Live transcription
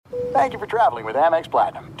Thank you for traveling with Amex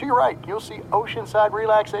Platinum. To your right, you'll see oceanside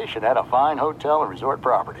relaxation at a fine hotel and resort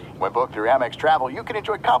property. When booked through Amex Travel, you can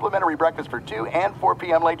enjoy complimentary breakfast for 2 and 4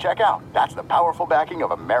 p.m. late checkout. That's the powerful backing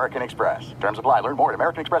of American Express. Terms apply. Learn more at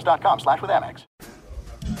americanexpress.com/withAmex.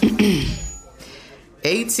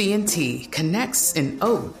 AT&T connects an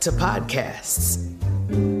ode to podcasts.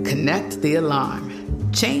 Connect the alarm.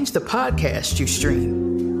 Change the podcast you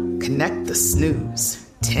stream. Connect the snooze.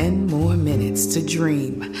 10 more minutes to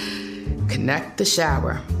dream. Connect the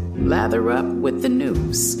shower. Lather up with the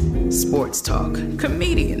news. Sports talk,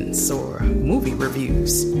 comedians, or movie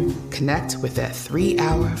reviews. Connect with that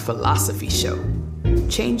 3-hour philosophy show.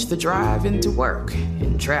 Change the drive into work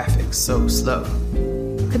in traffic so slow.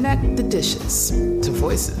 Connect the dishes to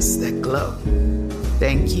voices that glow.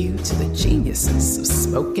 Thank you to the geniuses of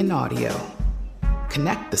spoken audio.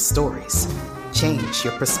 Connect the stories. Change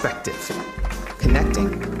your perspective.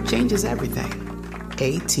 Connecting changes everything.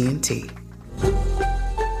 AT&T.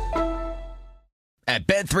 At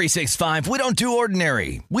Bet365, we don't do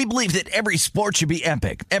ordinary. We believe that every sport should be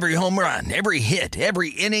epic. Every home run, every hit,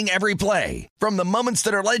 every inning, every play. From the moments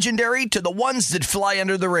that are legendary to the ones that fly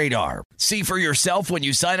under the radar. See for yourself when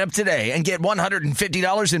you sign up today and get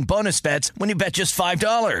 $150 in bonus bets when you bet just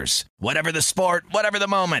 $5. Whatever the sport, whatever the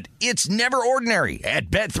moment, it's never ordinary at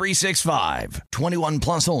Bet365. 21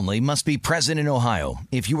 plus only. Must be present in Ohio.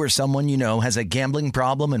 If you or someone you know has a gambling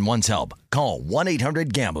problem and wants help, call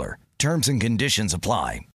 1-800-GAMBLER. Terms and conditions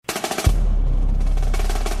apply.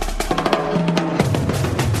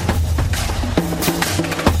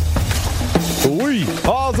 We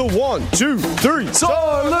are the 1, 2, 3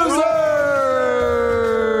 sore losers.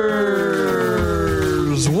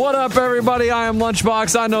 What up, everybody? I am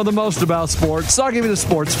Lunchbox. I know the most about sports, so I'll give you the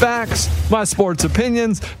sports facts, my sports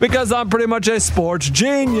opinions, because I'm pretty much a sports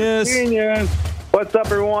genius. What's up,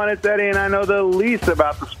 everyone? It's Eddie, and I know the least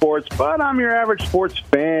about the sports, but I'm your average sports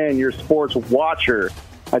fan, your sports watcher.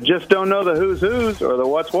 I just don't know the who's or the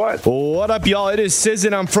what's what. What up, y'all? It is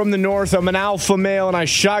Sizzin. I'm from the north. I'm an alpha male, and I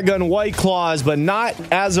shotgun White Claws, but not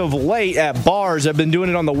as of late at bars. I've been doing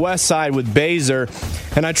it on the west side with Baser,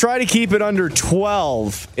 and I try to keep it under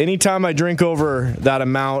 12. Anytime I drink over that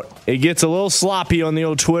amount, it gets a little sloppy on the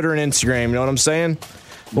old Twitter and Instagram. You know what I'm saying?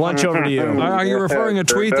 Lunch over to you. Are you referring a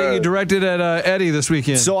tweet that you directed at Eddie this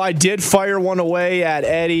weekend? So I did fire one away at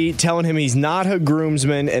Eddie, telling him he's not a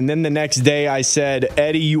groomsman. And then the next day I said,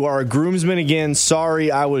 Eddie, you are a groomsman again.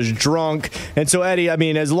 Sorry, I was drunk. And so, Eddie, I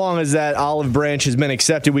mean, as long as that olive branch has been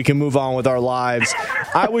accepted, we can move on with our lives.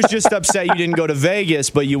 I was just upset you didn't go to Vegas,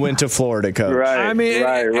 but you went to Florida, Coach. Right, I mean,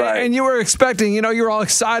 right. And you were expecting, you were all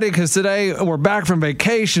excited because today we're back from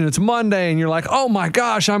vacation. It's Monday, and you're like, oh, my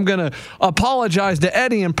gosh, I'm going to apologize to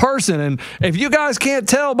Eddie in person. And if you guys can't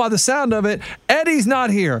tell by the sound of it, Eddie's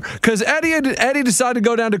not here because Eddie decided to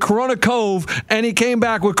go down to Corona Cove, and he came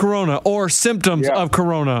back with Corona or symptoms of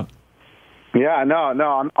Corona. Yeah,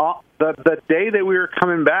 no. The day that we were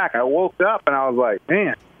coming back, I woke up, and I was like,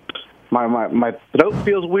 man, my throat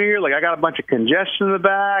feels weird. Like I got a bunch of congestion in the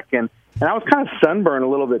back, and I was kind of sunburned a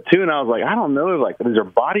little bit too. And I was like, I don't know, like, is there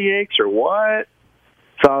body aches or what?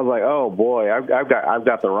 So I was like, oh boy, I've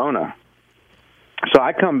got the Rona. So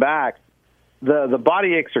I come back, the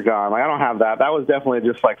body aches are gone. Like I don't have that. That was definitely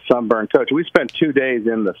just like sunburn, Coach. We spent 2 days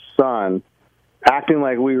in the sun, acting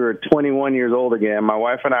like we were 21 years old again. My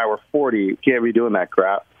wife and I were 40. Can't be doing that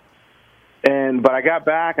crap. But I got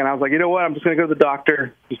back, and I was like, you know what? I'm just going to go to the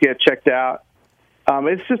doctor, just get checked out.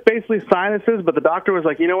 It's just basically sinuses, but the doctor was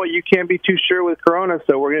like, you know what? You can't be too sure with Corona,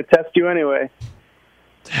 so we're going to test you anyway.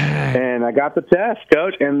 And I got the test,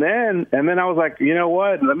 Coach, and then I was like, you know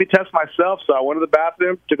what? Let me test myself. So I went to the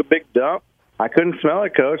bathroom, took a big dump. I couldn't smell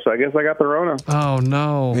it, Coach, so I guess I got the Rona. Oh,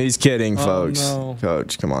 no. He's kidding, folks. No.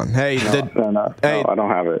 Coach, come on. Hey, No, I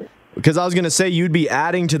don't have it. Because I was going to say you'd be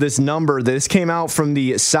adding to this number. This came out from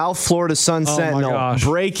the South Florida Sun Sentinel.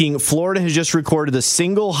 Breaking, Florida has just recorded the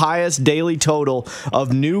single highest daily total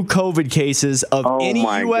of new COVID cases of any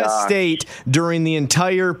U.S. state during the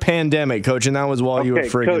entire pandemic, Coach, and that was while you were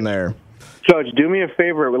freaking there. Coach, do me a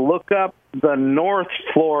favor. Look up the North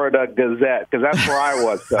Florida Gazette, because that's where I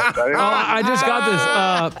was. Coach. I just got this.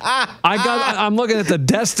 I'm looking at the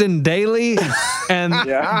Destin Daily, and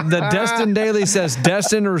the Destin Daily says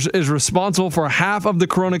Destin is responsible for half of the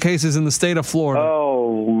Corona cases in the state of Florida.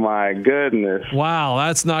 Oh, my goodness. Wow,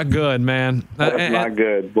 that's not good, man. That's not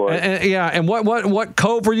good, boy. And what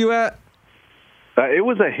cove were you at? It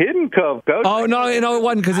was a hidden cove, Coach. Oh, no, it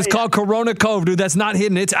wasn't, because it's called Corona Cove, dude. That's not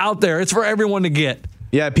hidden. It's out there. It's for everyone to get.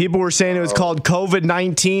 Yeah, people were saying it was called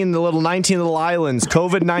COVID-19, the little 19 little islands,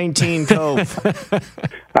 COVID-19 Cove.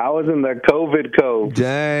 I was in the COVID cove.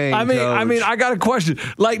 Dang. I mean, Coach. I got a question.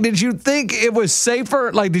 Like, did you think it was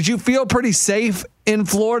safer? Like, did you feel pretty safe in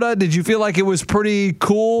Florida? Did you feel like it was pretty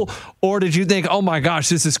cool, or did you think, oh my gosh,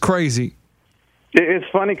 this is crazy? It's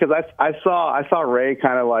funny because I saw Ray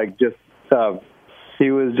kind of like just he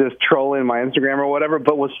was just trolling my Instagram or whatever.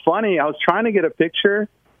 But what's funny, I was trying to get a picture.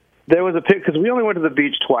 There was a pic because we only went to the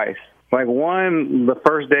beach twice. Like one the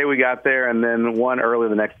first day we got there, and then one early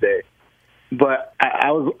the next day. But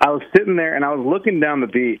I was sitting there and I was looking down the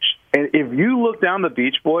beach, and if you look down the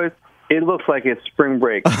beach, boys, it looks like it's spring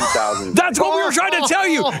break 2000. That's what we were trying to tell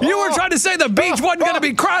you. You were trying to say the beach wasn't going to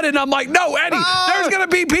be crowded, and I'm like, no, Eddie, there's going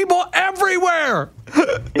to be people everywhere.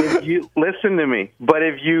 If you listen to me, but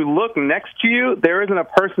if you look next to you, there isn't a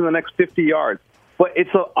person in the next 50 yards. But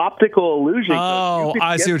it's an optical illusion. Oh,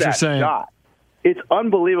 I see what you're saying. Shot. It's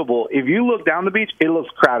unbelievable. If you look down the beach, it looks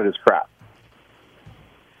crowded as crap.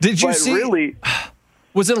 Did you but see? Really,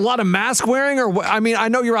 was it a lot of mask wearing, or I mean, I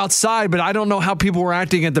know you're outside, but I don't know how people were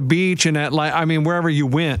acting at the beach and at wherever you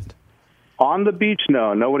went. On the beach,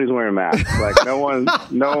 no, nobody's wearing masks. Like no one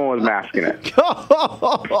was masking it.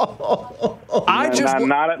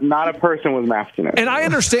 Not a person was masking it. And I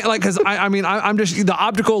understand, like, because I'm just the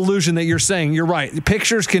optical illusion that you're saying. You're right.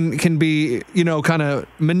 Pictures can be, kind of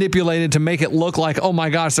manipulated to make it look like, oh my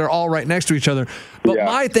gosh, they're all right next to each other. But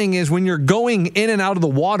my thing is, when you're going in and out of the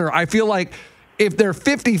water, I feel like if they're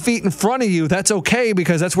 50 feet in front of you, that's okay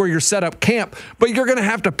because that's where you're set up camp. But you're going to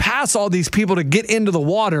have to pass all these people to get into the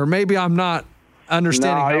water. Maybe I'm not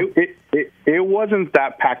understanding. No, it wasn't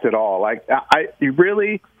that packed at all. Like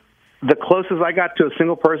the closest I got to a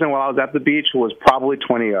single person while I was at the beach was probably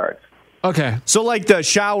 20 yards. Okay. So like the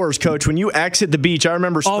showers, Coach, when you exit the beach, I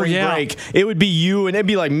remember spring break, it would be you and it'd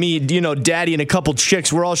be like me, Daddy and a couple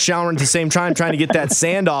chicks. We're all showering at the same time trying to get that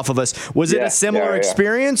sand off of us. Was it a similar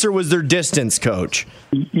experience or was there distance, Coach?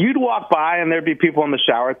 You'd walk by and there'd be people in the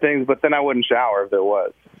shower things, but then I wouldn't shower if there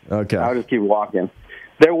was. Okay. I would just keep walking.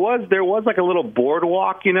 There was like a little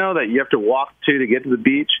boardwalk, that you have to walk to get to the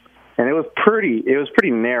beach, and it was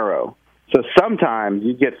pretty narrow. So sometimes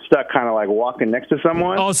you get stuck kind of like walking next to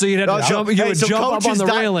someone. Oh, so you'd have to jump. You would jump up on the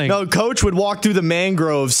railing. No, Coach would walk through the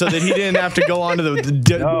mangroves so that he didn't have to go onto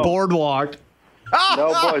the boardwalk.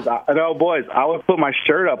 No, boys. I would put my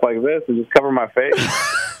shirt up like this and just cover my face.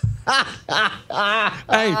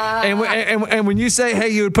 Hey, and when you say, hey,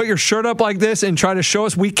 you would put your shirt up like this and try to show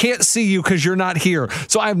us, we can't see you because you're not here.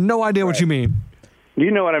 So I have no idea what you mean. You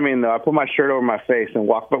know what I mean, though. I put my shirt over my face and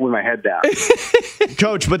walk with my head down.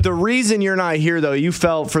 Coach, but the reason you're not here, though, you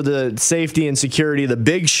felt for the safety and security of the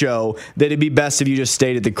big show that it'd be best if you just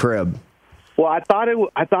stayed at the crib. Well, I thought it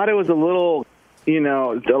was a little, a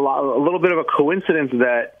little bit of a coincidence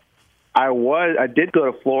that I did go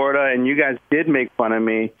to Florida and you guys did make fun of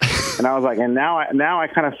me, and I was like, and now I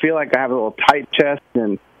kind of feel like I have a little tight chest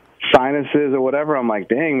and sinuses or whatever. I'm like,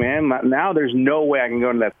 dang, man, now there's no way I can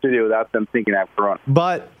go into that studio without them thinking I have corona.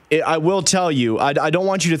 But I will tell you, I don't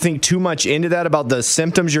want you to think too much into that about the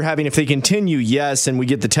symptoms you're having. If they continue, yes, and we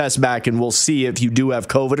get the test back and we'll see if you do have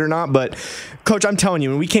COVID or not. But, Coach, I'm telling you,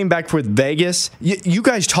 when we came back with Vegas, you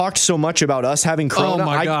guys talked so much about us having corona. Oh,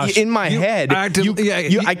 my gosh. In my head,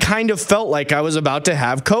 I kind of felt like I was about to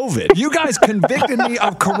have COVID. You guys convicted me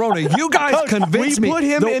of corona. You guys convinced me. We put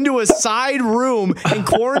him into a side room and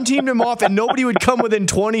quarantined him off, and nobody would come within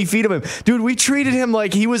 20 feet of him. Dude, we treated him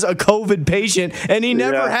like he was a COVID patient, and he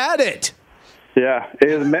never had it. Yeah,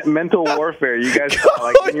 it was mental warfare. You guys,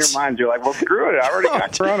 in your minds, you're like, well, screw it. I already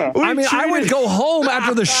got corona. I would go home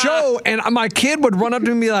after the show, and my kid would run up to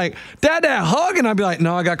me and be like, Dad, hug. And I'd be like,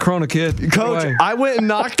 no, I got corona, kid. Coach, I went and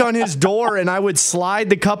knocked on his door, and I would slide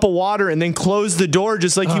the cup of water and then close the door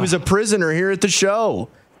just like he was a prisoner here at the show.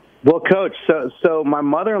 Well, Coach, so my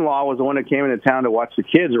mother-in-law was the one that came into town to watch the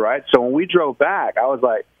kids, right? So when we drove back, I was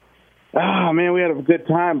like, oh, man, we had a good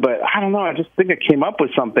time, but I don't know. I just think I came up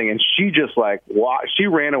with something, and she just, she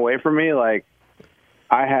ran away from me like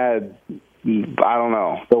I had, I don't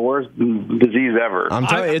know, the worst disease ever. I'm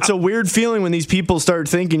telling you, it's a weird feeling when these people start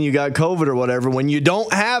thinking you got COVID or whatever. When you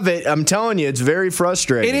don't have it, I'm telling you, it's very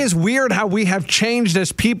frustrating. It is weird how we have changed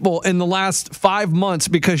as people in the last 5 months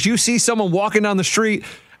because you see someone walking down the street,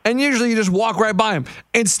 and usually you just walk right by them.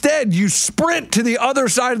 Instead, you sprint to the other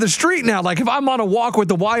side of the street now. Like if I'm on a walk with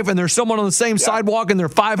the wife and there's someone on the same sidewalk and they're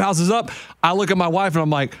 5 houses up, I look at my wife and I'm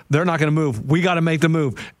like, they're not going to move. We got to make the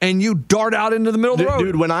move. And you dart out into the middle of the road.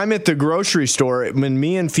 Dude, when I'm at the grocery store, when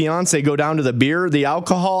me and fiance go down to the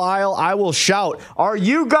alcohol aisle, I will shout, are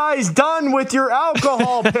you guys done with your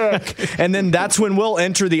alcohol pick? And then that's when we'll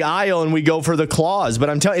enter the aisle and we go for the claws. But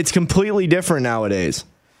I'm telling you, it's completely different nowadays.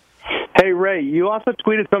 Hey, Ray, you also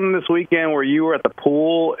tweeted something this weekend where you were at the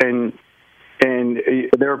pool and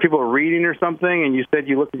there were people reading or something, and you said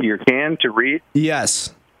you looked at your can to read?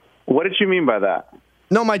 Yes. What did you mean by that?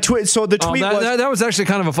 No, my tweet. So the tweet that was actually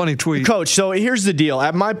kind of a funny tweet. Coach, so here's the deal.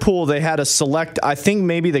 At my pool, they had a select, I think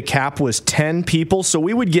maybe the cap was 10 people. So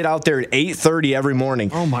we would get out there at 8:30 every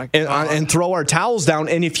morning. Oh my God. And throw our towels down.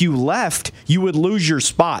 And if you left, you would lose your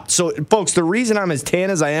spot. So, folks, the reason I'm as tan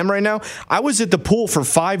as I am right now, I was at the pool for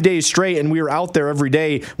 5 days straight, and we were out there every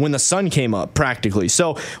day when the sun came up, practically.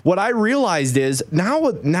 So what I realized is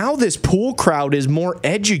now this pool crowd is more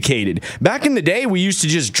educated. Back in the day, we used to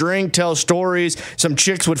just drink, tell stories, some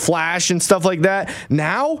chicks would flash and stuff like that.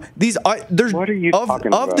 Now, there's what are you talking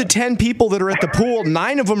about? Of the 10 people that are at the pool,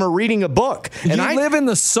 9 of them are reading a book. And I live in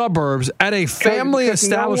the suburbs at a family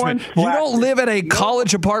establishment. You don't live at a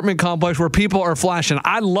college apartment complex where people are flashing.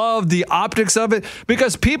 I love the optics of it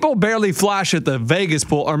because people barely flash at the Vegas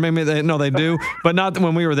pool, or maybe they do, but not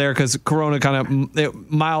when we were there because Corona kind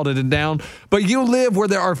of milded it down. But you live where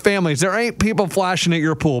there are families. There ain't people flashing at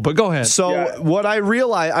your pool. But go ahead. So what I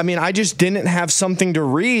realized, I just didn't have something to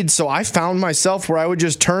read, so I found myself where I would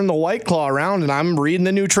just turn the White Claw around and I'm reading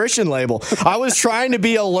the nutrition label. I was trying to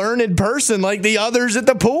be a learned person like the others at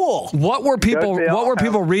the pool. What were people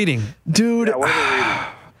reading? Dude, what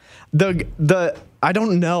are they reading? I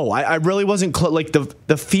don't know. I really wasn't like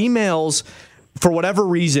the females. For whatever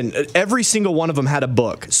reason, every single one of them had a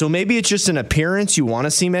book. So maybe it's just an appearance, you want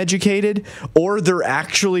to seem educated, or they're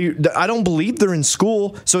actually, I don't believe they're in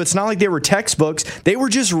school, so it's not like they were textbooks. They were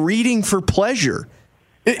just reading for pleasure.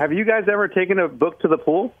 Have you guys ever taken a book to the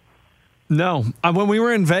pool? No. When we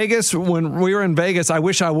were in Vegas, I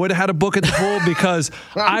wish I would have had a book at the pool because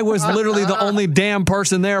I was literally the only damn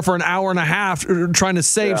person there for an hour and a half trying to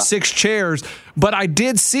save 6 chairs. But I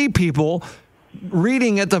did see people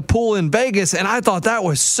reading at the pool in Vegas, and I thought that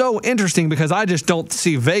was so interesting because I just don't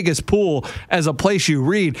see Vegas pool as a place you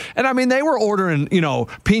read. And they were ordering,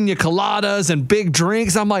 pina coladas and big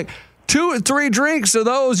drinks. I'm like, 2 or 3 drinks of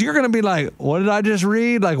those, you're going to be like, what did I just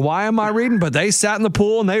read? Like, why am I reading? But they sat in the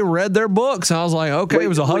pool and they read their books. And I was like, okay, it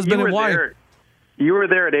was a husband and wife. You were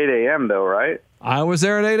there at 8 a.m. though, right? I was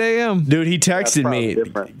there at 8 a.m. Dude, he texted me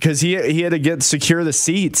because he had to secure the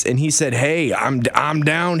seats, and he said, hey, I'm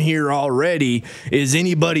down here already. Is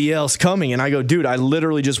anybody else coming? And I go, dude, I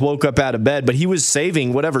literally just woke up out of bed. But he was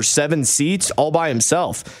saving 7 seats all by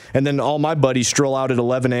himself. And then all my buddies stroll out at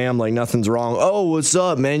 11 a.m. like nothing's wrong. Oh, what's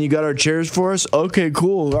up, man? You got our chairs for us? Okay,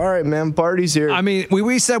 cool. All right, man, party's here.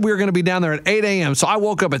 We said we were going to be down there at 8 a.m. So I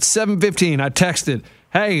woke up at 7:15. I texted,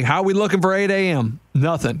 hey, how we looking for 8 a.m.?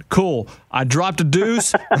 Nothing. Cool. I dropped a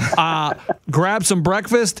deuce, grabbed some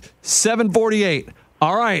breakfast, 7:48.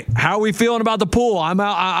 All right, how are we feeling about the pool?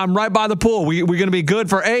 I'm right by the pool. We going to be good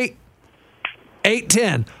for 8?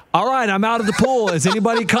 8:10. All right, I'm out of the pool. Is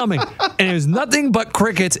anybody coming? And it was nothing but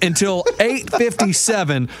crickets until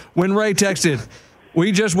 8:57 when Ray texted,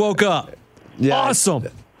 we just woke up. Yeah. Awesome.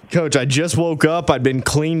 Coach, I just woke up. I'd been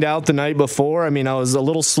cleaned out the night before. I was a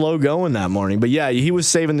little slow going that morning. But, yeah, he was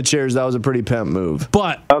saving the chairs. That was a pretty pimp move.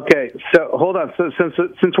 But okay, so hold on. So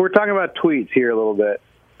since we're talking about tweets here a little bit,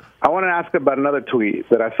 I want to ask about another tweet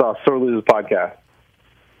that I saw Sore Losers podcast.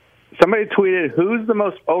 Somebody tweeted, who's the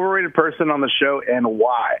most overrated person on the show and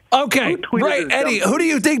why? Okay, right, Eddie, who do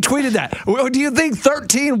you think tweeted that? Do you think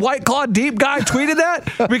 13 White Claw Deep Guy tweeted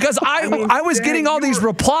that? Because I was getting all these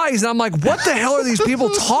replies, and I'm like, what the hell are these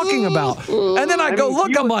people talking about? And then I go,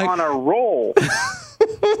 look, I'm like, on a roll.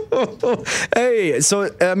 Hey, so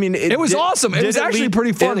it was awesome. It was actually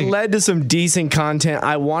pretty funny. It led to some decent content.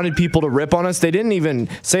 I wanted people to rip on us. They didn't even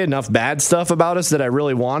say enough bad stuff about us that I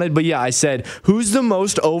really wanted. But yeah, I said, who's the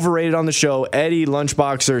most overrated on the show? Eddie,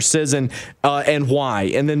 Lunchbox, or Sizzin, and why?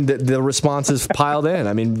 And then the responses piled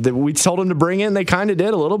in. We told them to bring it, and they kind of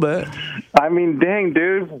did a little bit. Dang,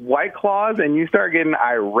 dude, White Claws, and you start getting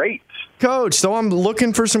irate. Coach, so I'm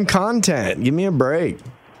looking for some content. Give me a break.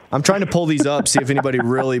 I'm trying to pull these up, see if anybody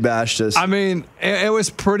really bashed us. It was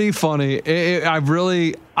pretty funny.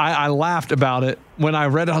 I laughed about it. When I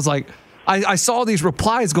read it, I was like, I saw these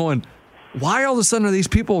replies going, why all of a sudden are these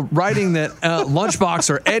people writing that Lunchbox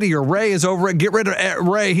or Eddie or Ray is over it? Get rid of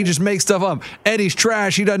Ray. He just makes stuff up. Eddie's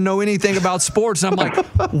trash. He doesn't know anything about sports. And I'm like,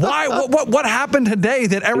 why? What happened today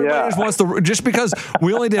that everybody just wants to, just because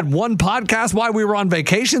we only did one podcast while we were on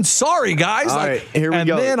vacation? Sorry, guys. All right, here we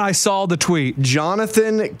go. And then I saw the tweet.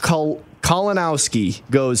 Jonathan Kalinowski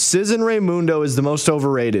goes, Sizzin Raymundo is the most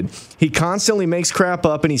overrated. He constantly makes crap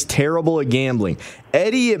up and he's terrible at gambling.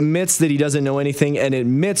 Eddie admits that he doesn't know anything and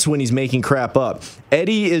admits when he's making crap up.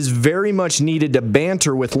 Eddie is very much needed to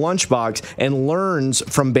banter with Lunchbox and learns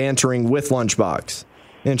from bantering with Lunchbox.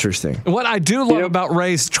 Interesting. What I do love about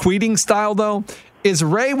Ray's tweeting style, though, is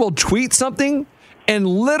Ray will tweet something and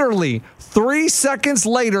literally 3 seconds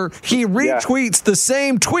later, he retweets the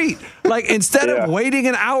same tweet. Like, instead of waiting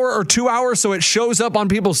an hour or 2 hours so it shows up on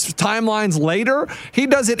people's timelines later, he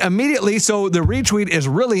does it immediately, so the retweet is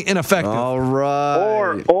really ineffective. All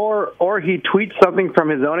right. Or he tweets something from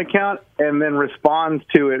his own account and then responds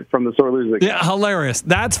to it from the Sore Losers account. Yeah, hilarious.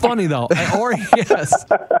 That's funny, though. Or, yes.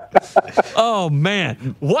 Oh,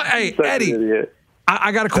 man. What? Hey, Eddie,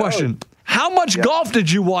 I got a question. How much golf did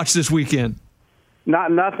you watch this weekend?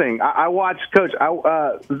 Nothing. I watched, Coach.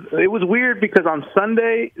 It was weird because on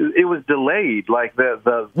Sunday it was delayed. Like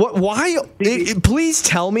what? Why? Please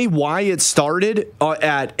tell me why it started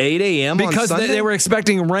at 8 a.m. Because on Sunday? they were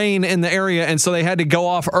expecting rain in the area, and so they had to go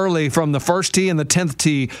off early from the first tee and the 10th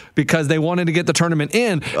tee because they wanted to get the tournament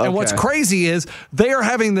in. Okay. And what's crazy is they are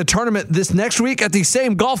having the tournament this next week at the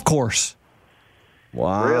same golf course.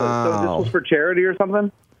 Wow! Really? So this was for charity or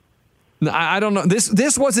something? I don't know.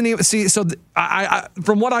 This wasn't even. See, so I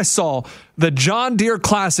from what I saw, the John Deere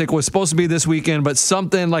Classic was supposed to be this weekend, but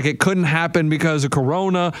something like it couldn't happen because of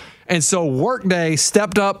Corona, and so Workday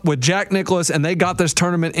stepped up with Jack Nicklaus, and they got this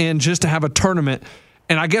tournament in just to have a tournament.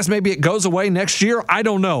 And I guess maybe it goes away next year. I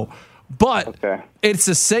don't know, but it's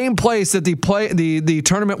the same place that the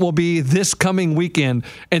tournament will be this coming weekend,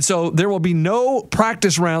 and so there will be no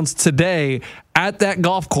practice rounds today at that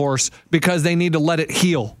golf course because they need to let it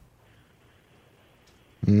heal.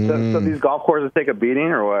 So these golf courses take a beating,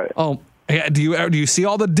 or what? Oh, yeah. Do you see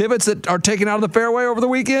all the divots that are taken out of the fairway over the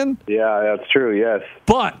weekend? Yeah, that's true. Yes,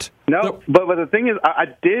 but but the thing is, I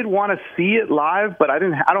did want to see it live, but I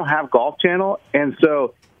don't have Golf Channel, and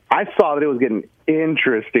so I saw that it was getting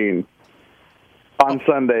interesting on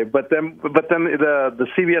Sunday. But then the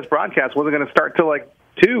CBS broadcast wasn't going to start till like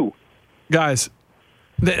 2. Guys,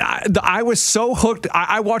 I was so hooked.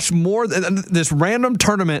 I watched more than this random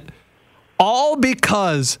tournament. All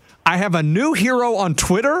because I have a new hero on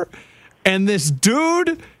Twitter, and this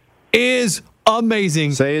dude is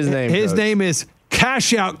amazing. Say his name. His Coach. name is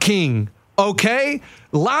Cash Out King. Okay?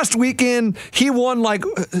 Last weekend, he won like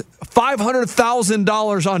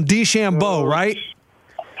 $500,000 on DeChambeau, right?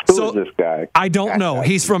 Who is this guy? I don't know.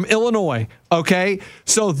 He's from Illinois. Okay?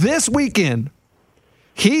 So this weekend,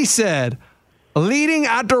 he said, leading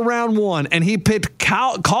after round 1, and he picked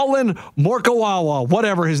Colin Morikawa,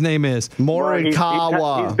 whatever his name is.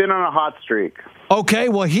 Morikawa. He's been on a hot streak. Okay,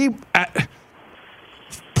 well, he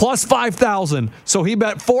plus 5,000. So he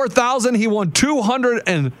bet 4,000. He won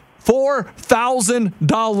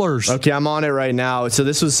 $204,000. Okay, I'm on it right now. So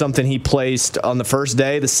this was something he placed on the first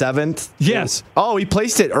day, the 7th? Yes. Oh, he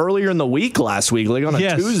placed it earlier in the week last week, like on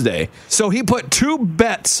a Tuesday. So he put 2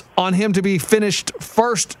 bets on him to be finished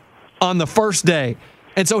first on the first day.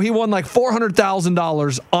 And so he won like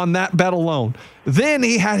 $400,000 on that bet alone. Then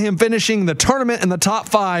he had him finishing the tournament in the top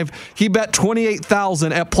 5. He bet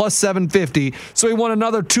 $28,000 at plus 750. So he won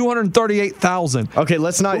another $238,000. Okay,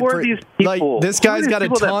 let's not. Who are these people? Like, this guy's got a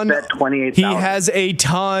ton. That bet $28,000? He has a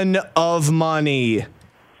ton of money.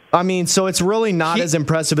 I mean, so it's really not as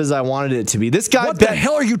impressive as I wanted it to be. This guy. What the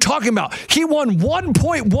hell are you talking about? He won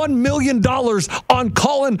 $1.1 million on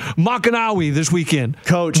Colin Makanawi this weekend.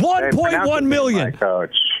 Coach. $1.1 million. Right,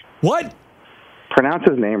 Coach. What? Pronounce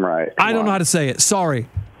his name right. I don't know how to say it. Sorry.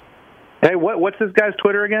 Hey, what's this guy's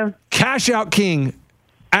Twitter again? Cash Out King.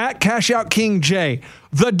 At Cash Out King J.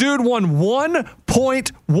 The dude won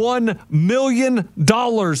 $1.1 million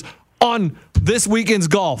on this weekend's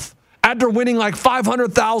golf, after winning like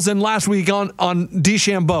 $500,000 last week on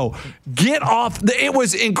DeChambeau. Get off. It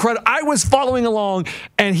was incredible. I was following along,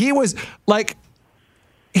 and he was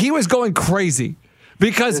going crazy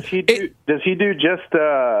because does he do just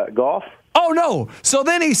golf? Oh no. So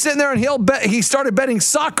then he's sitting there and he started betting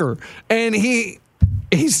soccer, and he's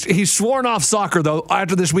sworn off soccer though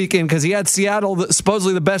after this weekend because he had Seattle,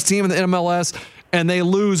 supposedly the best team in the MLS, and they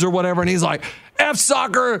lose or whatever, and he's like, F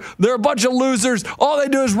soccer, they're a bunch of losers. All they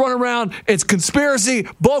do is run around. It's conspiracy,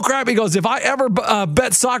 bullcrap. He goes, if I ever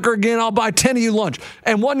bet soccer again, I'll buy 10 of you lunch.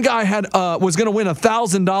 And one guy was going to win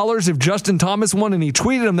 $1,000 if Justin Thomas won, and he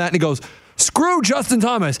tweeted him that, and he goes, screw Justin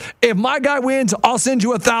Thomas. If my guy wins, I'll send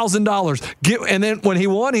you $1,000. And then when he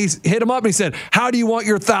won, he hit him up and he said, how do you want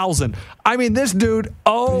your $1,000? I mean, this dude,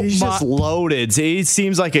 he's just loaded. He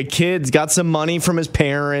seems like a kid's got some money from his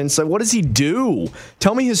parents. Like, what does he do?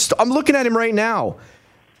 Tell me I'm looking at him right now.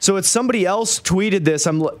 So it's somebody else tweeted this.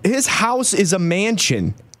 His house is a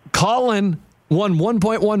mansion. Colin won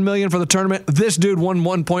 $1.1 million for the tournament. This dude won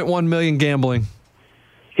 $1.1 million gambling.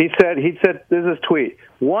 He said this is his tweet.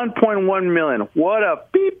 $1.1 million. What a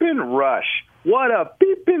beeping rush. What a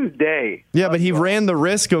beeping day. Yeah, but he ran the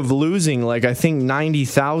risk of losing, like, I think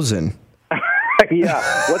 90,000.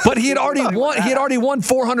 Yeah. But he had already won. He had already won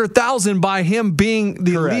 400,000 by him being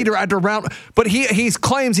the leader after round. But he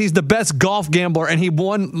claims he's the best golf gambler, and he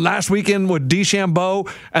won last weekend with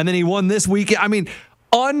DeChambeau, and then he won this weekend. I mean,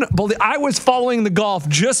 unbelievable. I was following the golf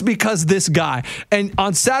just because this guy. And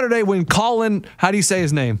on Saturday, when Colin, how do you say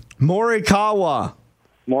his name? Morikawa,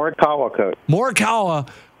 coach. Morikawa.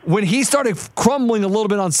 When he started crumbling a little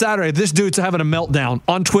bit on Saturday, this dude's having a meltdown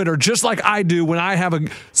on Twitter, just like I do when I have a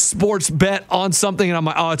sports bet on something and I'm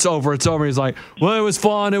like, oh, it's over. He's like, well, it was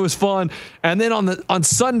fun. And then on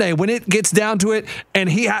Sunday, when it gets down to it, and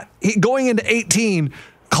he going into 18,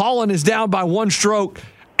 Colin is down by one stroke,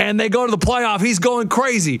 and they go to the playoff. He's going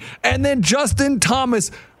crazy. And then Justin Thomas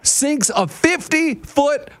sinks a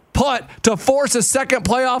 50-foot putt to force a second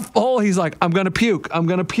playoff hole. He's like, I'm going to puke.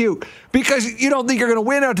 Because you don't think you're going to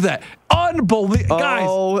win after that. Unbelievable. Guys.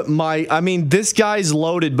 Oh, my. I mean, this guy's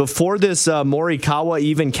loaded. Before this Morikawa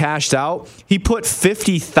even cashed out, he put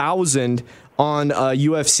 50,000 on a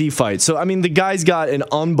UFC fight. So, I mean, the guy's got an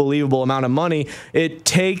unbelievable amount of money. It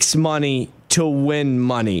takes money to win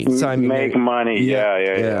money. So, I mean, make money.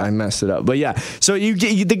 Yeah. I messed it up. But, yeah. So,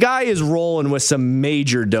 the guy is rolling with some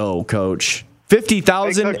major dough, Coach.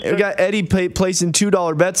 50,000. We got Eddie placing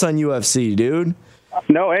 $2 bets on UFC, dude.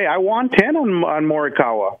 No, hey, I won 10 on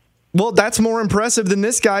Morikawa. Well, that's more impressive than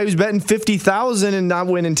this guy who's betting 50,000 and not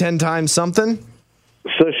winning 10 times something.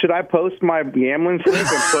 So should I post my gambling slip and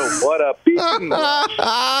put what up?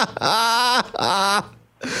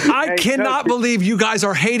 I cannot believe you guys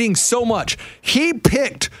are hating so much. He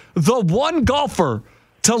picked the one golfer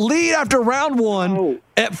to lead after round one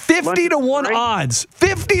at 50-1 odds.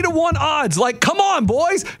 50-1 odds. Like, come on,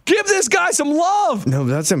 boys. Give this guy some love. No,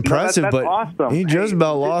 that's impressive, that's but awesome. he just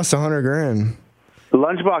about lost $100,000.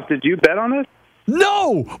 Lunchbox, did you bet on this?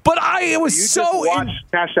 No, but it was you so... just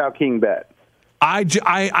watched Cash Out King bet.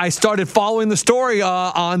 I started following the story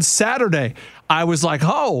on Saturday. I was like,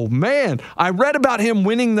 oh, man. I read about him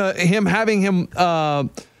winning having him...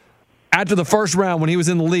 after the first round when he was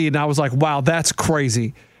in the lead, and I was like, wow, that's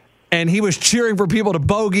crazy. And he was cheering for people to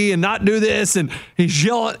bogey and not do this, and he's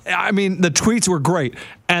yelling. I mean, the tweets were great.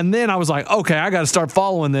 And then I was like, okay, I got to start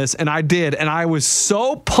following this, and I did. And I was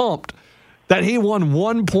so pumped that he won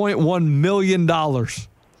 $1.1 million.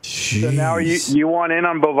 So now you want in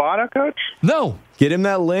on Bovada, Coach? No. Get him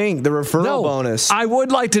that link, the referral bonus. I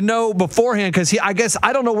would like to know beforehand because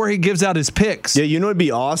I don't know where he gives out his picks. Yeah, you know it'd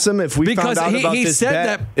be awesome if we found out about this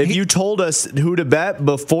bet. If you told us who to bet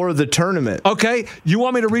before the tournament. Okay, you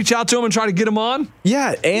want me to reach out to him and try to get him on?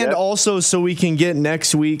 Yeah, and also so we can get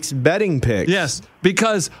next week's betting picks. Yes,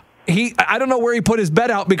 because I don't know where he put his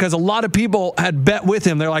bet out because a lot of people had bet with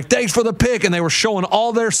him. They're like, thanks for the pick. And they were showing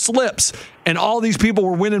all their slips. And all these people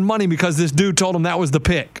were winning money because this dude told them that was the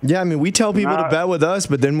pick. Yeah, I mean, we tell people to bet with us,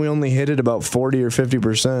 but then we only hit it about 40 or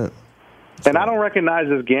 50%. And I don't recognize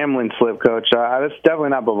this gambling slip, Coach. That's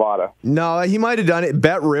definitely not Bovada. No, he might have done it.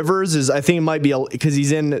 Bet Rivers I think it might be because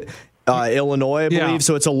he's in Illinois, I believe. Yeah.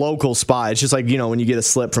 So it's a local spot. It's just like, when you get a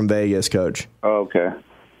slip from Vegas, Coach. Oh, okay.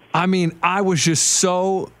 I mean, I was just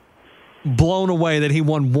so blown away that he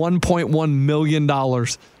won $1.1 million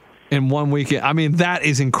in 1 weekend. I mean, that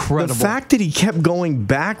is incredible. The fact that he kept going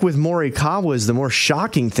back with Morikawa is the more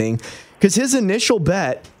shocking thing because his initial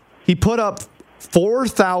bet, he put up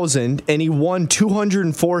 4,000 and he won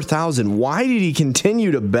 204,000. Why did he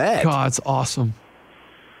continue to bet? God, it's awesome.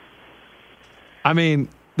 I mean,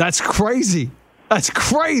 that's crazy. That's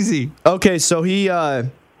crazy. Okay, so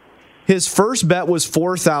his first bet was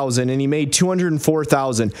 4,000 and he made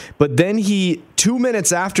 204,000. But then 2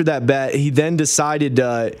 minutes after that bet, he then decided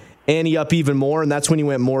to ante up even more. And that's when he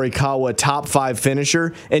went Morikawa top 5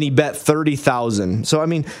 finisher and he bet 30,000. So, I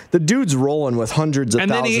mean, the dude's rolling with hundreds of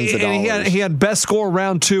thousands of dollars. And he had best score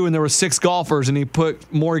round 2 and there were 6 golfers and he put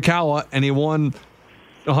Morikawa and he won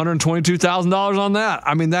 $122,000 on that.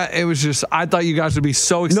 I mean, it was just, I thought you guys would be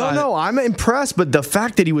so excited. No, I'm impressed. But the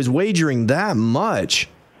fact that he was wagering that much.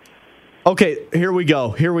 Okay, here we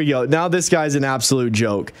go. Now this guy's an absolute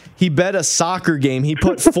joke. He bet a soccer game. He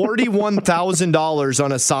put $41,000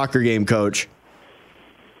 on a soccer game, Coach.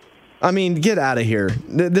 I mean, get out of here.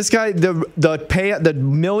 This guy, the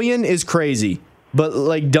million is crazy, but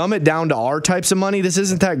like dumb it down to our types of money. This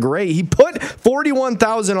isn't that great. He put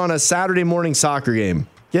 $41,000 on a Saturday morning soccer game.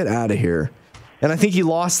 Get out of here. And I think he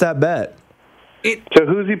lost that bet. So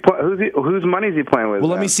whose money is he playing with? Well,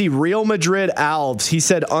 let me see. Real Madrid Alves. He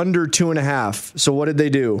said under 2.5. So what did they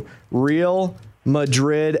do? Real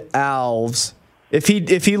Madrid Alves. If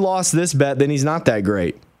he lost this bet, then he's not that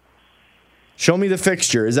great. Show me the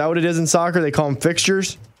fixture. Is that what it is in soccer? They call them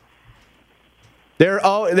fixtures?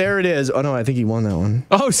 There it is. Oh, no, I think he won that one.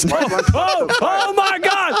 Oh, oh my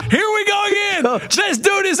God. Here we go again. This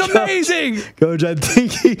dude is amazing. Coach, I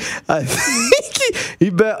think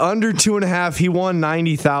he bet under 2.5. He won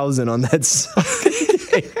 90,000 on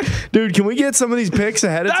that. Dude, can we get some of these picks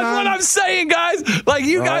ahead of time? That's what I'm saying, guys. Like,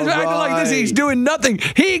 you guys are acting like this. He's doing nothing.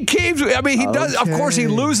 He keeps, I mean, he does. Of course, he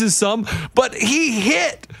loses some, but he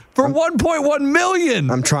hit for 1.1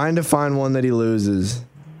 million. I'm trying to find one that he loses.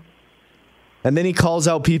 And then he calls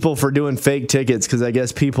out people for doing fake tickets because I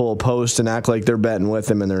guess people will post and act like they're betting with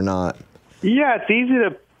him and they're not. Yeah, it's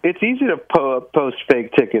easy to post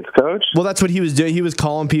fake tickets, Coach. Well, that's what he was doing. He was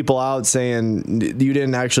calling people out saying, you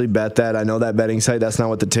didn't actually bet that. I know that betting site. That's not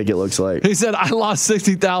what the ticket looks like. He said, I lost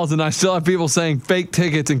 60,000. I still have people saying fake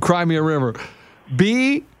tickets in Crimea River.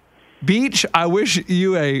 Beach, I wish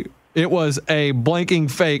it was a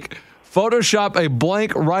blanking fake. Photoshop a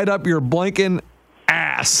blank right up your blanking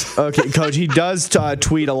ass. Okay, Coach, he does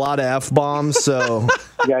tweet a lot of F-bombs, so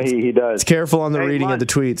yeah, he does. Careful on the reading of the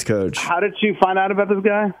tweets, Coach. How did you find out about this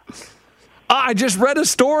guy? I just read a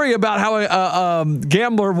story about how a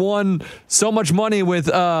gambler won so much money with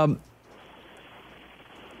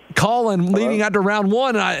Colin leading out to round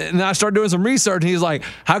one, and I started doing some research, and he's like,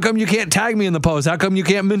 how come you can't tag me in the post? How come you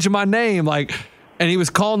can't mention my name? Like, and he was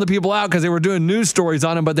calling the people out because they were doing news stories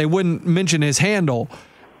on him, but they wouldn't mention his handle.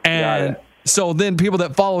 And so then people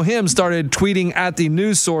that follow him started tweeting at the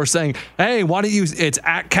news source saying, hey, why don't you, it's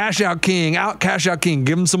at Cash Out King,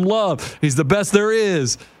 give him some love. He's the best there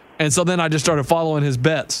is. And so then I just started following his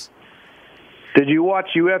bets. Did you watch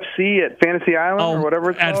UFC at Fantasy Island or whatever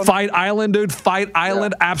it's called? At Fight Island, dude. Fight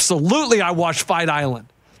Island. Yeah. Absolutely, I watched Fight Island.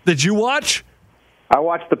 Did you watch? I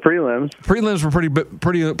watched the prelims. Prelims were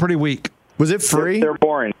pretty weak. Was it free? They're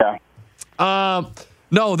boring, yeah.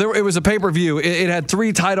 No, it was a pay-per-view. It had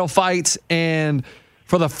 3 title fights, and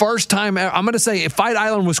for the first time, I'm going to say Fight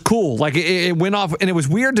Island was cool. Like, it went off, and it was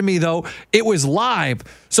weird to me, though. It was live.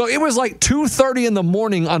 So it was like 2:30 in the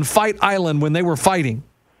morning on Fight Island when they were fighting.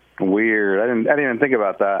 Weird. I didn't even think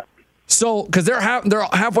about that. So, because they're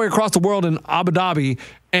halfway across the world in Abu Dhabi,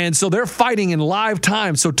 and so they're fighting in live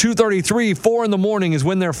time. So 2:33, 4 in the morning is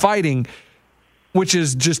when they're fighting, which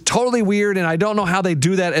is just totally weird, and I don't know how they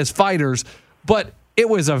do that as fighters, but it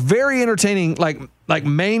was a very entertaining like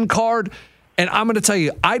main card, and I'm going to tell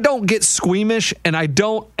you, I don't get squeamish and I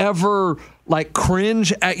don't ever like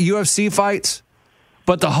cringe at UFC fights,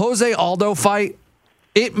 but the Jose Aldo fight,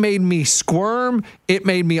 it made me squirm, it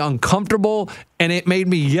made me uncomfortable, and it made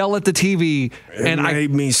me yell at the TV. It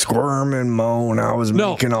made me squirm and moan. I was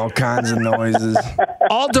making all kinds of noises.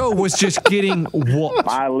 Aldo was just getting whooped.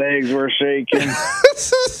 My legs were shaking.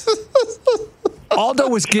 Aldo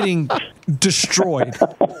was getting destroyed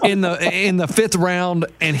in the 5th round,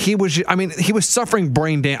 and he was suffering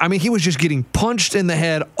brain damage. He was just getting punched in the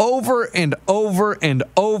head over and over and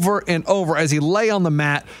over and over as he lay on the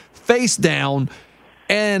mat, face down,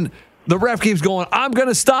 and the ref keeps going, I'm going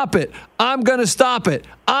to stop it. I'm going to stop it.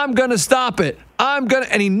 I'm going to stop it.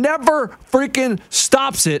 And he never freaking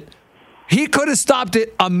stops it. He could have stopped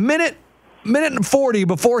it a minute and 40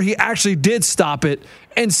 before he actually did stop it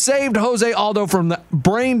and saved Jose Aldo from the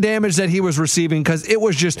brain damage that he was receiving, because it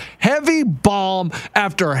was just heavy bomb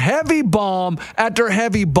after heavy bomb after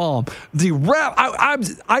heavy bomb. The ref,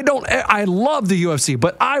 I love the UFC,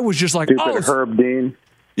 but I was just like, stupid Herb Dean.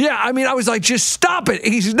 Yeah, I was like, just stop it.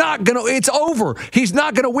 He's not going to, it's over. He's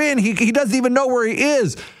not going to win. He doesn't even know where he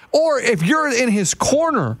is. Or if you're in his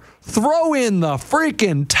corner, throw in the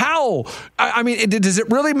freaking towel. Does it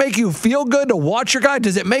really make you feel good to watch your guy?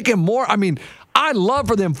 Does it make him more? I love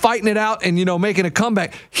for them fighting it out and, making a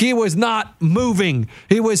comeback. He was not moving.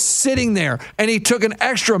 He was sitting there, and he took an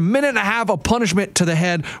extra minute and a half of punishment to the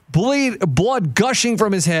head, blood gushing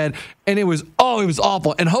from his head, and it was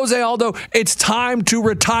awful. And Jose Aldo, it's time to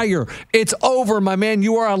retire. It's over, my man.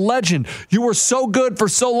 You are a legend. You were so good for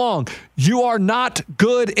so long. You are not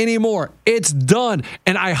good anymore. It's done.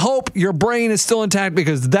 And I hope your brain is still intact,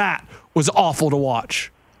 because that was awful to watch.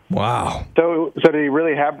 Wow. So did he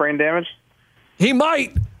really have brain damage? He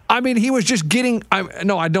might. He was just getting.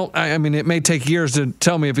 I don't. It may take years to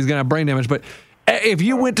tell me if he's going to have brain damage, but if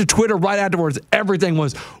you went to Twitter right afterwards, everything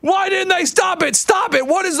was, why didn't they stop it? Stop it.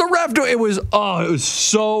 What is the ref doing? It was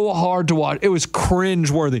so hard to watch. It was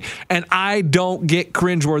cringeworthy. And I don't get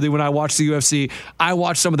cringeworthy when I watch the UFC. I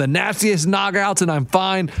watch some of the nastiest knockouts and I'm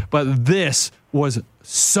fine, but this was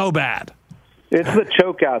so bad. It's the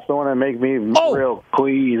chokeouts, the one that make me real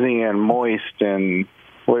queasy and moist and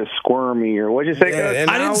was squirmy, or what'd you say? And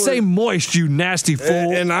I didn't say moist, you nasty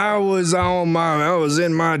fool. And I was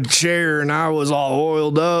in my chair and I was all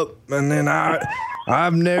oiled up, and then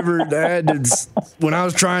I've never had to. When I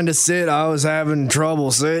was trying to sit, I was having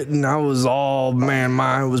trouble sitting. I was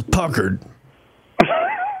mine was puckered.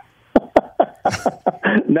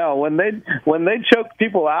 No, when they choke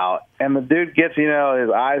people out and the dude gets, his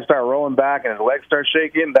eyes start rolling back and his legs start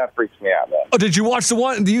shaking, that freaks me out, man. Oh, did you watch the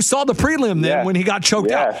one? You saw the prelim then when he got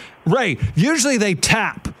choked out? Ray, usually they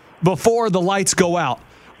tap before the lights go out.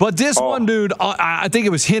 But this one dude, I think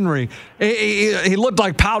it was Henry, he looked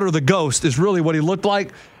like Powder the Ghost is really what he looked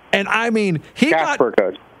like. And, I mean, Casper,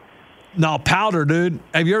 coach. No, Powder, dude.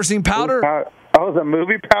 Have you ever seen Powder? Oh, the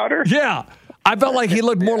movie Powder? Yeah. I felt like he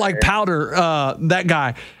looked more like Powder, that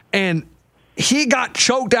guy. And he got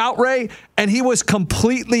choked out, Ray, and he was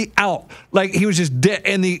completely out. Like, he was just dead.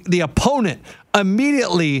 And the opponent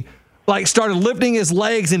immediately, started lifting his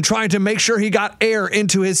legs and trying to make sure he got air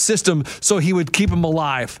into his system so he would keep him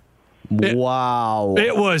alive. Wow.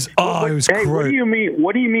 It was great.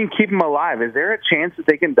 What do you mean keep him alive? Is there a chance that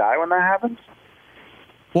they can die when that happens?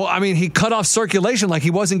 Well, I mean, he cut off circulation like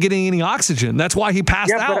he wasn't getting any oxygen. That's why he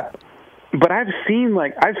passed out. But I've seen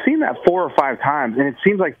that 4 or 5 times, and it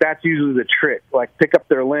seems like that's usually the trick. Like, pick up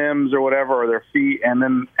their limbs or whatever, or their feet, and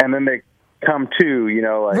then they come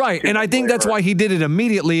to, right. And I think that's why he did it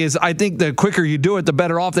immediately. Is I think the quicker you do it, the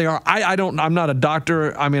better off they are. I'm not a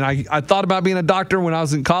doctor. I mean, I thought about being a doctor when I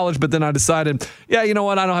was in college, but then I decided, you know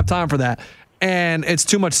what, I don't have time for that, and it's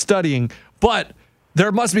too much studying. But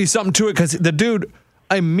there must be something to it, because the dude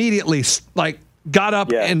immediately got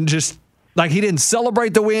up and just. He didn't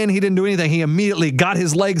celebrate the win. He didn't do anything. He immediately got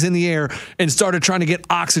his legs in the air and started trying to get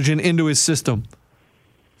oxygen into his system.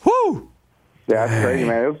 Whoo! Yeah, that's crazy,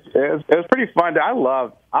 man. It was pretty fun.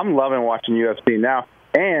 I'm loving watching UFC now.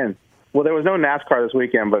 And, there was no NASCAR this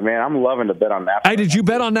weekend, but, man, I'm loving to bet on NASCAR. Hey, did you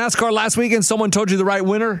bet on NASCAR last weekend? Someone told you the right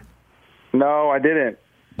winner? No, I didn't.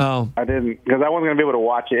 Oh. I didn't, because I wasn't going to be able to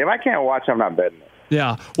watch it. If I can't watch it, I'm not betting it.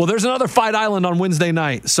 Yeah. Well, there's another Fight Island on Wednesday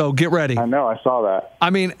night, so get ready. I know. I saw that. I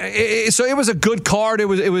mean, so it was a good card. It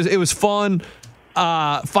was fun.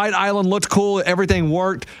 Fight Island looked cool. Everything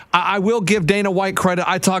worked. I will give Dana White credit.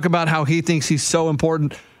 I talk about how he thinks he's so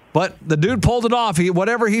important, but the dude pulled it off.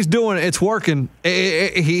 Whatever he's doing, it's working.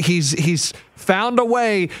 He's found a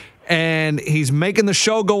way, and he's making the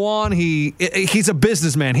show go on. He's a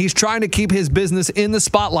businessman. He's trying to keep his business in the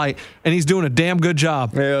spotlight, and he's doing a damn good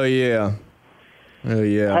job. Hell yeah. Oh,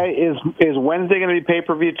 yeah. Hey, is Wednesday going to be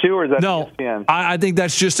pay-per-view too, or is that ESPN? I think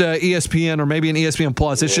that's just a ESPN or maybe an ESPN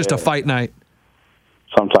Plus. It's just a fight night.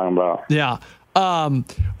 That's what I'm talking about. Yeah.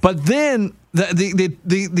 But then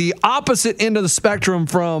the opposite end of the spectrum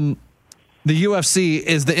from the UFC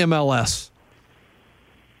is the MLS.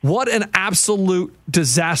 What an absolute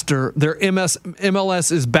disaster their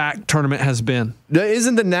MLS is back tournament has been.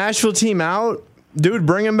 Isn't the Nashville team out? Dude,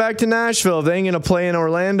 bring them back to Nashville if they ain't going to play in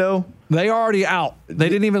Orlando. They already out. They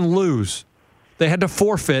didn't even lose. They had to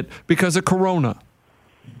forfeit because of Corona.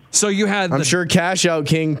 So you had... I'm sure Cash Out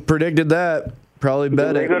King predicted that. Probably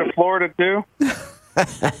bet it. They go to Florida too?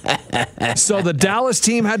 So the Dallas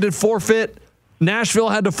team had to forfeit. Nashville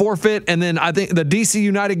had to forfeit. And then I think the DC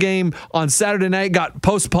United game on Saturday night got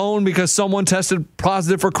postponed because someone tested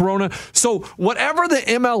positive for Corona. So whatever the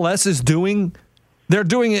MLS is doing... They're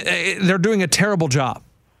doing a terrible job.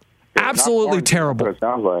 Absolutely terrible. It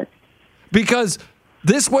sounds like. Because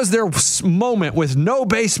this was their moment with no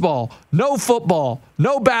baseball, no football,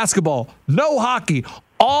 no basketball, no hockey.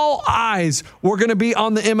 All eyes were going to be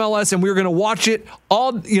on the MLS, and we were going to watch it.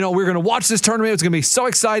 We were going to watch this tournament. It was going to be so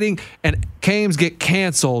exciting. And games get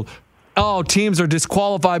canceled. Oh, teams are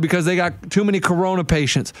disqualified because they got too many Corona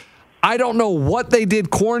patients. I don't know what they did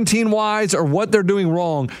quarantine-wise or what they're doing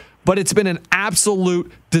wrong, but it's been an absolute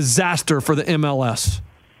disaster for the MLS.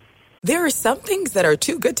 There are some things that are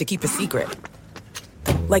too good to keep a secret.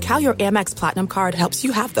 Like how your Amex Platinum card helps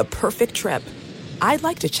you have the perfect trip. I'd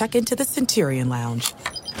like to check into the Centurion Lounge.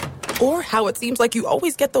 Or how it seems like you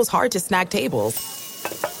always get those hard-to-snag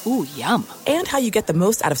tables. Ooh, yum. And how you get the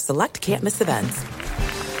most out of select can't-miss events.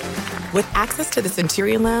 With access to the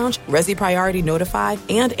Centurion Lounge, Resi Priority Notify,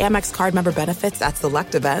 and Amex card member benefits at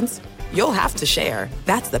select events, you'll have to share.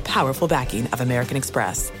 That's the powerful backing of American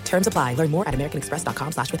Express. Terms apply. Learn more at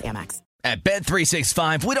americanexpress.com/withAmex. At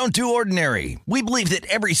Bet365, we don't do ordinary. We believe that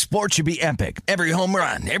every sport should be epic. Every home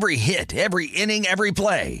run, every hit, every inning, every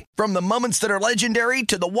play. From the moments that are legendary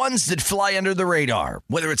to the ones that fly under the radar.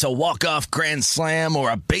 Whether it's a walk-off grand slam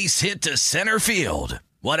or a base hit to center field.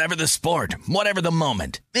 Whatever the sport, whatever the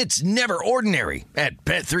moment, it's never ordinary at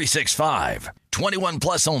Bet365. 21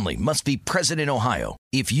 plus only. Must be present in Ohio.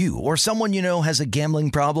 If you or someone you know has a gambling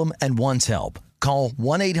problem and wants help, call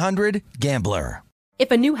 1-800-GAMBLER. If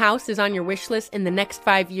a new house is on your wish list in the next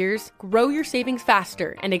 5 years, grow your savings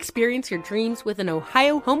faster and experience your dreams with an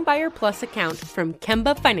Ohio Homebuyer Plus account from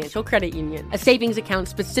Kemba Financial Credit Union. A savings account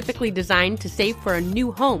specifically designed to save for a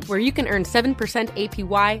new home, where you can earn 7%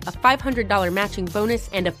 APY, a $500 matching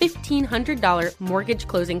bonus, and a $1,500 mortgage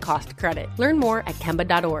closing cost credit. Learn more at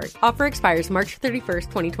Kemba.org. Offer expires March 31st,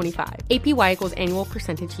 2025. APY equals annual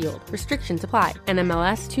percentage yield. Restrictions apply.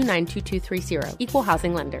 NMLS 292230. Equal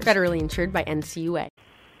housing lender. Federally insured by NCUA.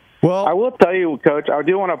 Well, I will tell you, Coach, I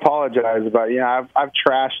do want to apologize about, I've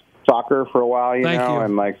trashed soccer for a while, you know,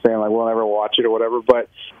 and like saying like we'll never watch it or whatever. But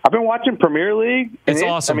I've been watching Premier League. And it's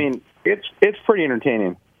awesome. I mean, it's pretty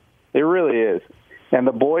entertaining. It really is. And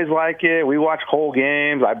the boys like it. We watch whole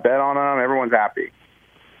games. I bet on them. Everyone's happy.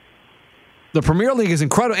 The Premier League is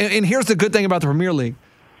incredible. And here's the good thing about the Premier League.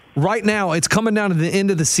 Right now, it's coming down to the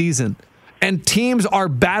end of the season. And teams are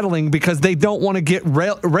battling because they don't want to get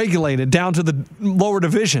regulated down to the lower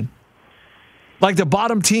division. Like the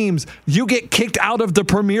bottom teams, you get kicked out of the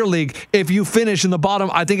Premier League if you finish in the bottom.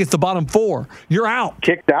 I think it's the bottom 4. You're out.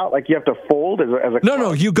 Kicked out? Like you have to fold as a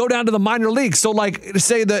No. You go down to the minor leagues. So like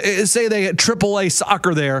say they had AAA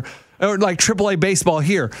soccer there, or like AAA baseball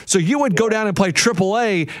here. So you would go down and play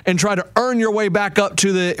AAA and try to earn your way back up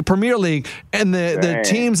to the Premier League. And the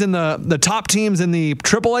teams in the top teams in the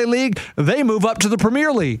AAA league, they move up to the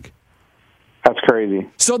Premier League. That's crazy.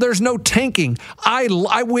 So there's no tanking.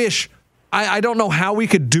 I wish. I don't know how we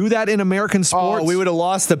could do that in American sports. Oh, we would have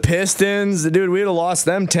lost the Pistons. Dude, we would have lost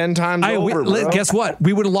them 10 times over, bro. Guess what?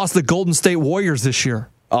 We would have lost the Golden State Warriors this year.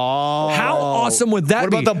 Oh. How awesome would that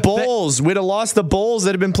be? What about the Bulls? We'd have lost the Bulls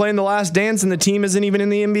that have been playing the last dance, and the team isn't even in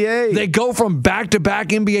the NBA. They go from back-to-back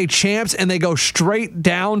NBA champs, and they go straight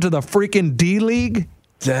down to the freaking D-League?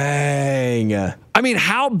 Dang. I mean,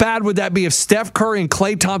 how bad would that be if Steph Curry and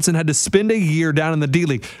Klay Thompson had to spend a year down in the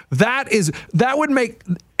D-League? That would make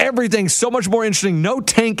everything so much more interesting. No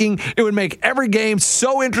tanking. It would make every game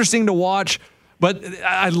so interesting to watch. But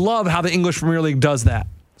I love how the English Premier League does that.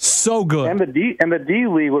 So good. And the D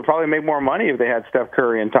League would probably make more money if they had Steph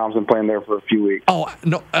Curry and Thompson playing there for a few weeks. Oh,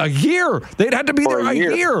 no, a year. They'd have to be there a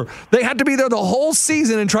year. They had to be there the whole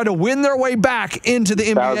season and try to win their way back into the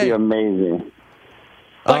NBA. That would be amazing.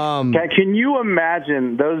 Can you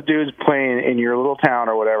imagine those dudes playing in your little town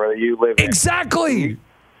or whatever that you live in? Exactly.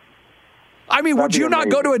 I mean, would you not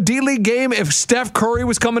go to a D-League game if Steph Curry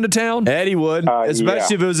was coming to town? Eddie would,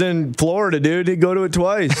 especially if it was in Florida, dude. He'd go to it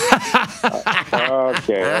twice.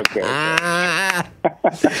 Okay.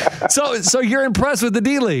 So you're impressed with the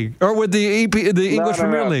D-League or with the English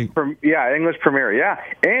Premier League? English Premier, yeah.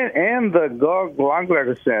 And the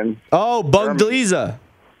Glanglersen. Oh, Bungliza.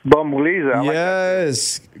 Bungliza.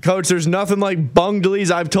 Yes. Coach, there's nothing like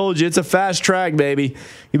Bungliza. I've told you, it's a fast track, baby.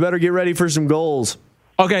 You better get ready for some goals.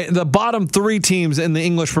 Okay, the bottom 3 teams in the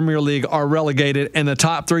English Premier League are relegated, and the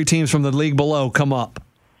top 3 teams from the league below come up.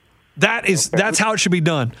 That's how it should be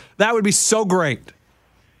done. That would be so great.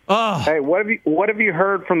 Oh. Hey, what have you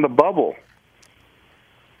heard from the bubble?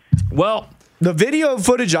 Well, the video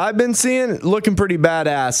footage I've been seeing looking pretty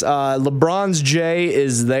badass. LeBron's J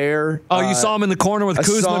is there. Oh, you saw him in the corner with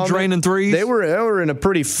Kuzma draining threes? They were in a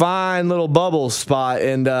pretty fine little bubble spot,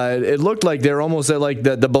 and it looked like they were almost at like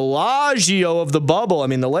the Bellagio of the bubble. I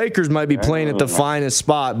mean, the Lakers might be playing at the finest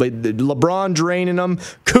spot, but LeBron draining them.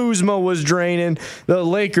 Kuzma was draining. The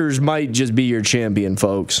Lakers might just be your champion,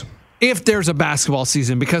 folks. If there's a basketball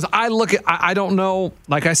season, because I don't know,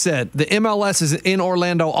 like I said, the MLS is in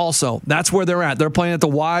Orlando also. That's where they're at. They're playing at the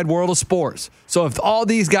wide world of sports. So if all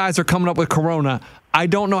these guys are coming up with corona, I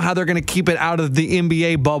don't know how they're going to keep it out of the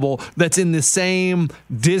NBA bubble that's in the same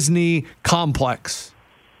Disney complex,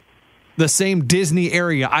 the same Disney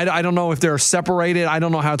area. I don't know if they're separated. I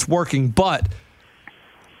don't know how it's working, but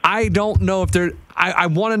I don't know if they're – I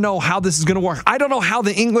want to know how this is going to work. I don't know how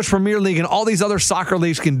the English Premier League and all these other soccer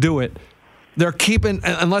leagues can do it. They're keeping –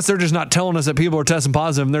 unless they're just not telling us that people are testing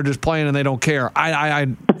positive and they're just playing and they don't care.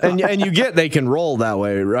 And you get they can roll that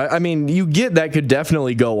way, right? I mean, you get that could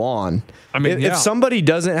definitely go on. I mean, if somebody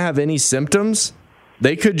doesn't have any symptoms,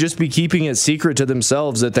 they could just be keeping it secret to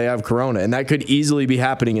themselves that they have corona, and that could easily be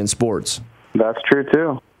happening in sports. That's true,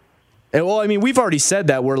 too. And, well, I mean, we've already said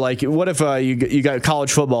that. We're like, what if you got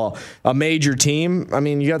college football, a major team? I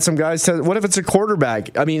mean, you got some guys. What if it's a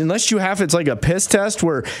quarterback? I mean, unless you have it's like a piss test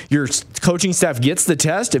where your coaching staff gets the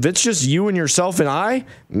test. If it's just you and yourself and I,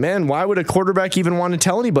 man, why would a quarterback even want to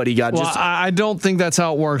tell anybody? I don't think that's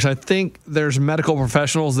how it works. I think there's medical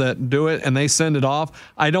professionals that do it and they send it off.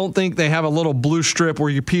 I don't think they have a little blue strip where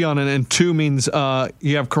you pee on it and 2 means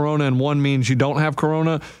you have corona and 1 means you don't have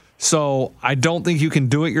corona. So I don't think you can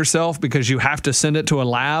do it yourself because you have to send it to a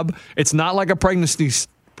lab. It's not like a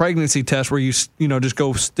pregnancy test where you just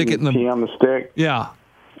go stick it in the pee on the stick. Yeah.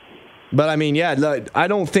 But, I mean, yeah, I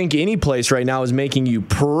don't think any place right now is making you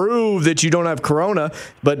prove that you don't have corona,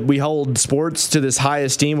 but we hold sports to this high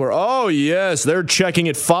esteem where, oh, yes, they're checking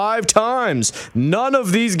it 5 times. None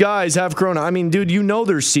of these guys have corona. I mean, dude, you know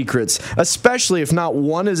there's secrets, especially if not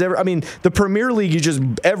one is ever. I mean, the Premier League is just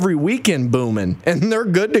every weekend booming, and they're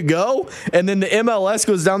good to go. And then the MLS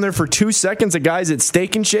goes down there for 2 seconds. A guy's at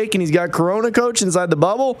Steak and Shake, and he's got corona, coach, inside the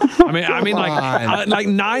bubble. I mean, like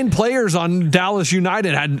 9 players on Dallas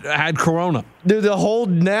United had corona. Dude, the whole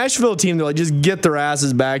Nashville team, they're like, just get their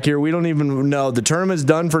asses back here. We don't even know. The tournament's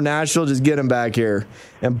done for Nashville. Just get them back here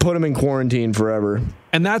and put them in quarantine forever.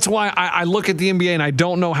 And that's why I look at the NBA and I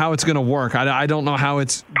don't know how it's going to work. I don't know how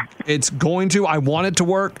it's going to. I want it to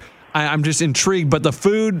work. I'm just intrigued. But the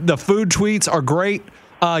food tweets are great.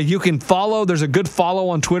 You can follow. There's a good follow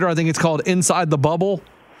on Twitter. I think it's called Inside the Bubble.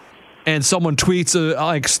 And someone tweets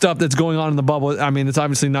like stuff that's going on in the bubble. I mean, it's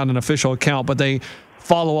obviously not an official account, but they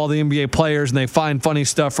follow all the NBA players and they find funny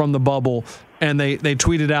stuff from the bubble and they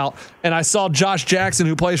tweet it out. And I saw Josh Jackson,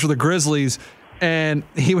 who plays for the Grizzlies, and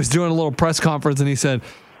he was doing a little press conference and he said,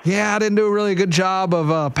 yeah, I didn't do a really good job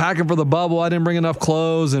of packing for the bubble. I didn't bring enough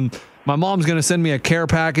clothes, and my mom's going to send me a care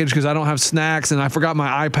package because I don't have snacks, and I forgot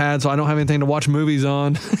my iPad, so I don't have anything to watch movies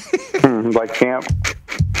on. Like camp.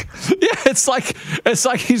 Yeah, it's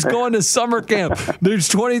like he's going to summer camp. Dude's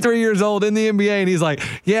 23 years old in the NBA, and he's like,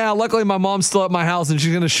 yeah, luckily my mom's still at my house, and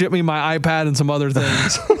she's going to ship me my iPad and some other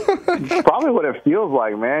things. Probably what it feels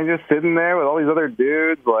like, man. Just sitting there with all these other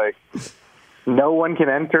dudes, like no one can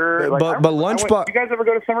enter. Like, but Lunchbox. You guys ever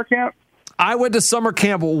go to summer camp? I went to summer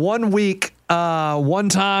camp 1 week, one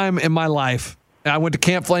time in my life. I went to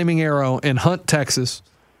Camp Flaming Arrow in Hunt, Texas.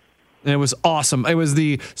 And it was awesome. It was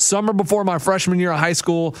the summer before my freshman year of high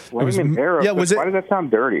school. Flaming Arrow? Yeah, was it? Why does that sound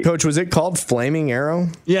dirty? Coach, was it called Flaming Arrow?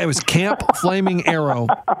 Yeah, it was Camp Flaming Arrow.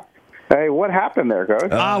 Hey, what happened there,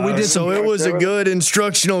 Coach? We did so it was a good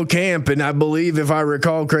instructional camp, and I believe, if I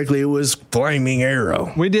recall correctly, it was Flaming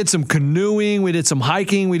Arrow. We did some canoeing. We did some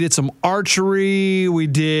hiking. We did some archery. We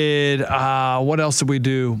did, what else did we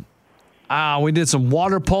do? We did some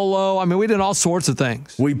water polo. I mean, we did all sorts of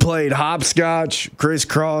things. We played hopscotch,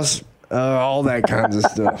 crisscross, all that kinds of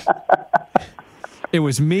stuff. It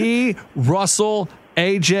was me, Russell,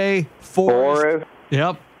 AJ, Forrest.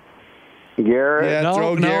 Yep. Garrett. Yeah,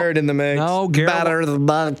 throw Garrett in the mix. No,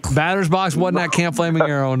 Garrett. Batter's box wasn't at Camp Flaming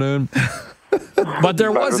Arrow, dude. But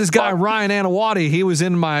there was this guy, Ryan Anawati. He was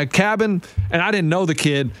in my cabin, and I didn't know the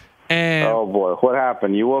kid. And oh, boy. What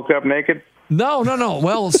happened? You woke up naked? No.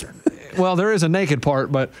 Well, there is a naked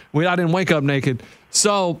part, but I didn't wake up naked.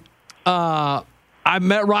 So I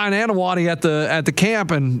met Ryan Anawati at the camp,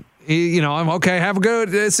 and he, I'm okay. Have a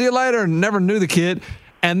good. See you later. And never knew the kid.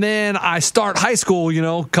 And then I start high school,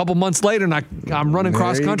 a couple months later, and I'm running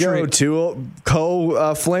cross country. There you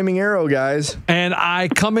go, Flaming Arrow guys. And I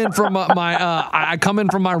come in from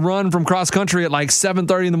my run from cross country at like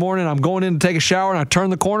 7:30 in the morning. I'm going in to take a shower, and I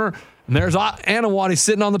turn the corner. And there's Anawati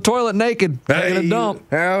sitting on the toilet naked, taking a dump.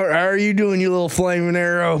 How are you doing, you little Flaming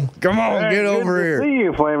Arrow? Come on, get over here. I see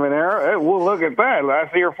you, Flaming Arrow. Hey, well, look at that.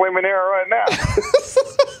 I see your Flaming Arrow right now.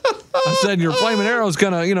 I said your Flaming Arrow's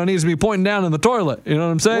needs to be pointing down in the toilet. You know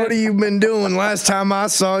what I'm saying? What have you been doing? Last time I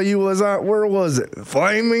saw you was where was it?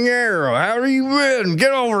 Flaming Arrow. How have you been?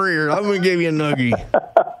 Get over here. I'm gonna give you a nuggie.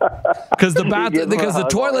 Because the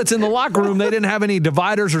toilets in the locker room, they didn't have any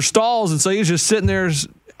dividers or stalls, and so he was just sitting there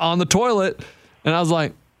on the toilet, and I was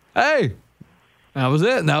like, "Hey," that was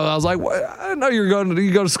it. And I was like, "I didn't know you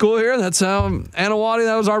go to school here." And that's how Anawati.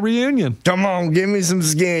 That was our reunion. Come on, give me some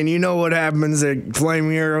skin. You know what happens if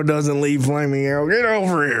Flaming Arrow doesn't leave Flaming Arrow. Get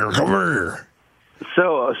over here. Come here.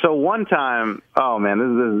 So one time, oh man,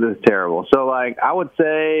 this is terrible. So like I would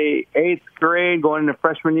say 8th grade, going into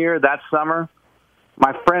freshman year, that summer,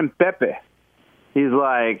 my friend Pepe. He's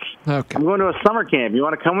like, okay, I'm going to a summer camp. You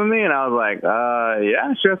want to come with me? And I was like,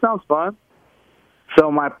 yeah, sure, sounds fun.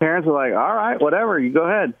 So my parents were like, all right, whatever, you go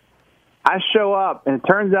ahead. I show up, and it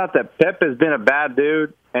turns out that Pep has been a bad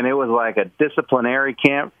dude, and it was like a disciplinary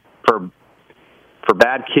camp for for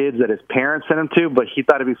bad kids that his parents sent him to, but he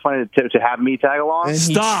thought it'd be funny to have me tag along. And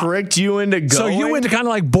he tricked you into going? So you went to kind of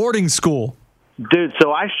like boarding school. Dude,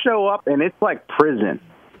 so I show up, and it's like prison.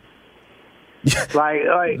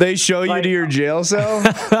 like they show you to your jail cell?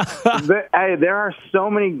 Hey, there are so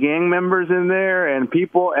many gang members in there and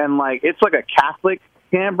people, and like it's like a Catholic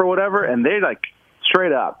camp or whatever, and they like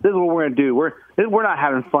straight up, this is what we're going to do. We're not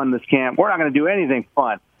having fun this camp. We're not going to do anything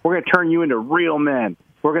fun. We're going to turn you into real men.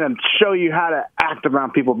 We're going to show you how to act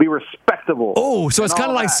around people, be respectable. Oh, so it's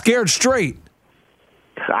kind of like Scared Straight.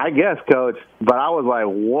 I guess, Coach. But I was like,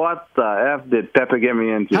 what the F did Pepe get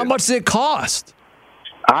me into? How much did it cost?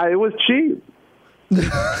 It was cheap.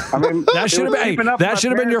 I mean, that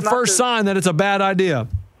should have been your first sign that it's a bad idea.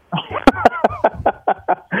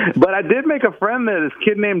 But I did make a friend there, this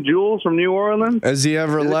kid named Jules from New Orleans. Has he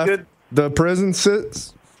ever left the prison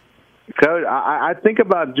sits? Coach, I think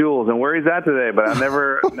about Jules and where he's at today, but I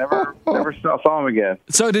never saw him again.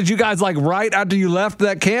 So did you guys like right after you left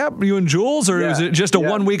that camp, you and Jules, or was it just a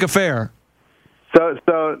 1 week affair?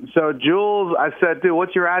 So Jules, I said, dude,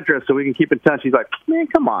 what's your address so we can keep in touch? He's like, man,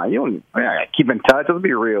 come on, you don't keep in touch. Let's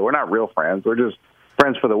be real. We're not real friends. We're just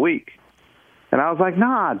friends for the week. And I was like,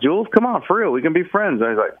 nah, Jules, come on, for real. We can be friends. And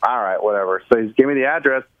he's like, all right, whatever. So he gave me the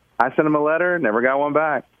address. I sent him a letter, never got one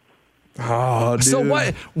back. Oh, dude.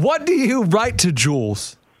 So what do you write to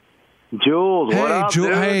Jules? Jules, what up,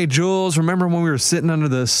 dude? Hey, Jules, remember when we were sitting under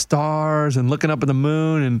the stars and looking up at the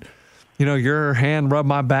moon and, your hand rubbed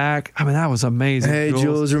my back? I mean, that was amazing. Hey,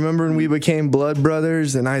 Jules, remember when we became blood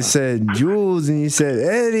brothers and I said Jules and you said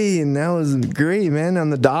Eddie, and that was great, man, on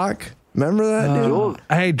the dock? Remember that, dude?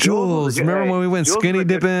 Hey, Jules, remember when we went skinny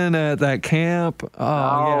dipping at that camp?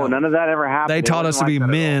 Oh, none of that ever happened. They taught us to be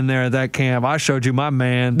men there at that camp. I showed you my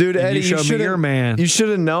man. Dude, Eddie, you showed me your man. You should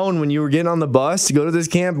have known when you were getting on the bus to go to this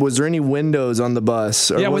camp, was there any windows on the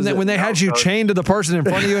bus? Yeah, when they had you chained to the person in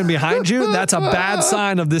front of you and behind you, that's a bad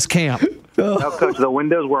sign of this camp. No, Coach, the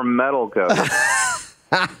windows were metal, Coach.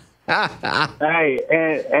 Hey,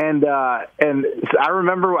 and I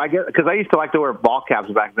remember, because I used to like to wear ball caps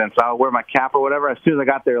back then, so I would wear my cap or whatever. As soon as I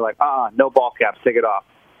got there, like, no ball caps, take it off.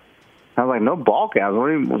 I was like, no ball caps?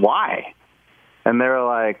 Why? And they were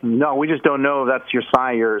like, no, we just don't know if that's your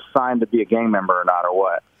sign. You're signed to be a gang member or not, or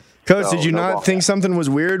what. Coach, did you not think something was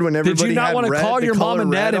weird when everybody had Did you not want to call your mom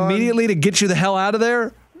and dad immediately to get you the hell out of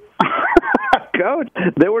there? Coach,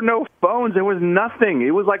 there were no phones. There was nothing.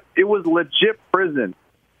 It was legit prison.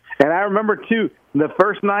 And I remember, too, the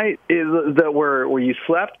first night where you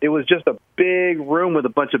slept, it was just a big room with a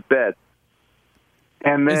bunch of beds.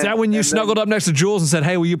 And then, is that when you snuggled up next to Jules and said,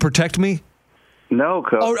 hey, will you protect me? No,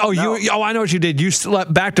 Coach. No. I know what you did. You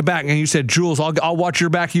slept back to back, and you said, Jules, I'll watch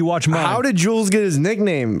your back, you watch mine. How did Jules get his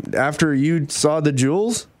nickname after you saw the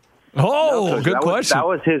Jules? Oh, no, good question. That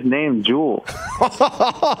was his name, Jules.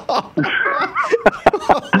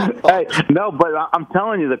 Hey, no, but I'm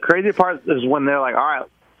telling you, the crazy part is when they're like, all right,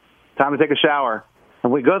 time to take a shower.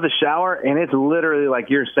 And we go to the shower, and it's literally like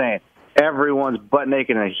you're saying. Everyone's butt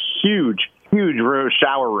naked in a huge room,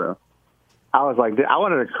 shower room. I was like, I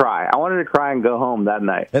wanted to cry. I wanted to cry and go home that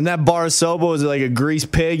night. And that bar of soba was like a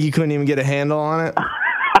greased pig. You couldn't even get a handle on it.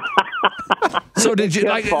 So did you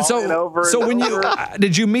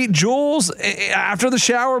did you meet Jules after the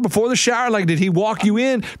shower, before the shower? Like, did he walk you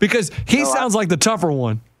in? Because he sounds like the tougher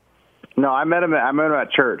one. No, I met him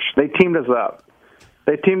at church. They teamed us up.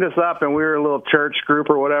 And we were a little church group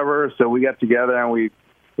or whatever. So we got together and we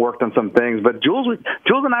worked on some things. But Jules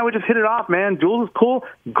and I would just hit it off, man. Jules is cool,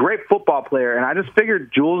 great football player, and I just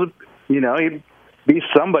figured Jules, he'd be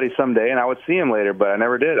somebody someday, and I would see him later. But I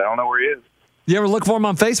never did. I don't know where he is. You ever look for him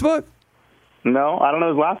on Facebook? No, I don't know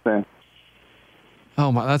his last name.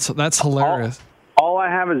 Oh my, that's hilarious. All I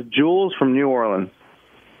have is Jules from New Orleans.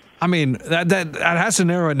 I mean, that has to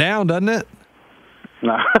narrow it down, doesn't it?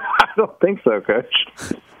 No, I don't think so, Coach.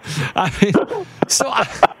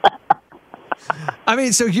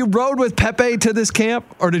 So you rode with Pepe to this camp,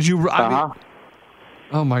 or did you? Oh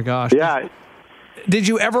my gosh! Yeah. Did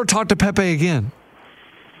you ever talk to Pepe again?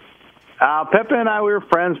 Pepe and I, we were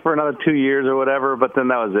friends for another 2 years or whatever, but then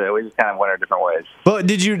that was it. We just kind of went our different ways. But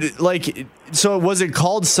did you, so was it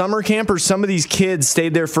called summer camp, or some of these kids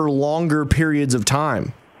stayed there for longer periods of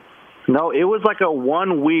time? No, it was like a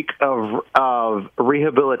 1 week of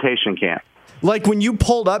rehabilitation camp. Like when you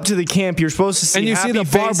pulled up to the camp, you're supposed to see and you happy see the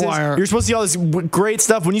faces. barbed wire. You're supposed to see all this great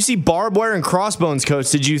stuff. When you see barbed wire and crossbones,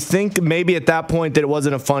 Coach, did you think maybe at that point that it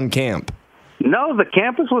wasn't a fun camp? No, the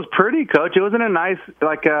campus was pretty, Coach. It wasn't a nice,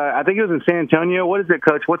 I think it was in San Antonio. What is it,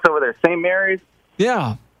 Coach? What's over there? St. Mary's?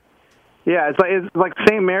 Yeah. Yeah, it's like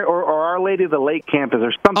St. Mary or Our Lady of the Lake campus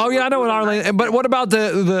or something. Oh yeah, I know what Our Lady. But what about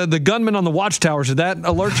the gunmen on the watchtowers? Did that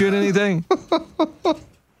alert you to anything?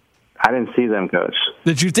 I didn't see them, Coach.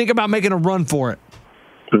 Did you think about making a run for it?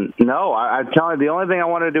 No, I'm telling you, the only thing I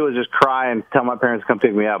wanted to do was just cry and tell my parents to come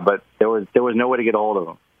pick me up, but there was no way to get a hold of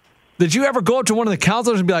them. Did you ever go up to one of the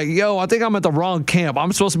counselors and be like, yo, I think I'm at the wrong camp.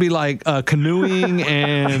 I'm supposed to be like canoeing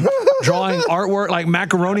and drawing artwork like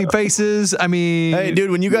macaroni faces. I mean, hey, dude,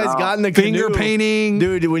 when you guys got in the finger canoe, painting.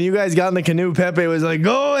 Dude, when you guys got in the canoe, Pepe was like,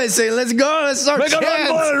 go and say, let's go. Let's start Make a run,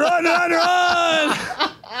 boy, run.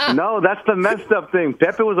 No, that's the messed up thing.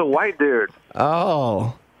 Pepe was a white dude.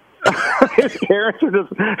 Oh. His parents are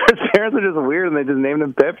just weird, and they just named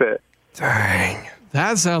him Pepe. Dang.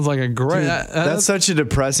 That sounds like a great. Dude, that's such a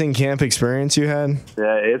depressing camp experience you had.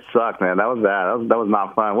 Yeah, it sucked, man. That was bad. That was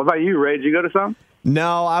not fun. What about you, Ray? Did you go to some?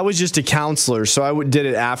 No, I was just a counselor, so I did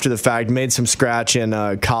it after the fact. Made some scratch in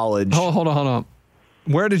college. Hold on.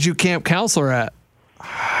 Where did you camp counselor at?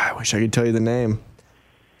 I wish I could tell you the name.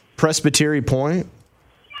 Presbytery Point.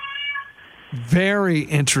 Very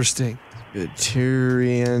interesting.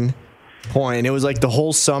 Presbyterian Point. It was like the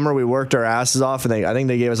whole summer we worked our asses off, and I think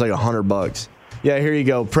they gave us like $100. Yeah, here you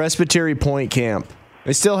go. Presbytery Point Camp.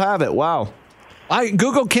 They still have it. Wow. I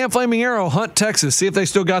Google Camp Flaming Arrow, Hunt, Texas. See if they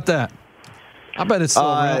still got that. I bet it's still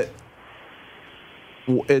around.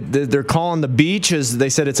 They're calling the beach, as they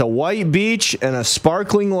said, it's a white beach and a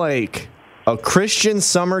sparkling lake. A Christian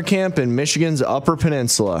summer camp in Michigan's Upper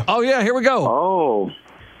Peninsula. Oh, yeah, here we go. Oh.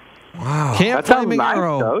 Wow. Camp That sounds Flaming nice,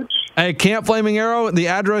 Arrow. Coach. Hey, Camp Flaming Arrow. The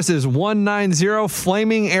address is 190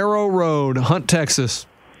 Flaming Arrow Road, Hunt, Texas.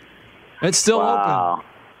 It's still open.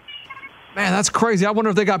 Man, that's crazy. I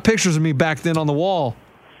wonder if they got pictures of me back then on the wall.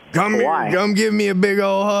 Come Why? here. Come give me a big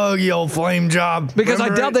old hug, you old flame job. Because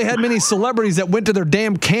Remember I doubt it? they had many celebrities that went to their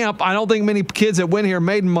damn camp. I don't think many kids that went here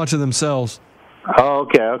made much of themselves. Oh,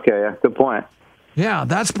 okay. Yeah, good point. Yeah,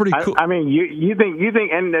 that's pretty cool. I mean, you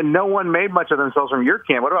think, and no one made much of themselves from your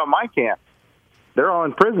camp. What about my camp? They're all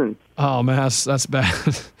in prison. Oh, man, that's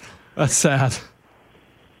bad. That's sad.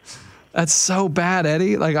 That's so bad,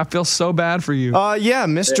 Eddie. Like, I feel so bad for you. Yeah,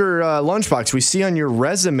 Mr. Lunchbox, we see on your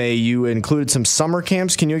resume you included some summer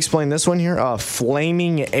camps. Can you explain this one here?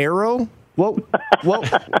 Flaming Arrow? What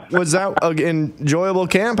was that? An enjoyable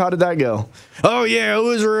camp? How did that go? Oh, yeah, it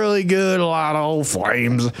was really good. A lot of old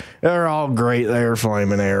flames. They're all great there,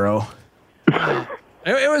 Flaming Arrow.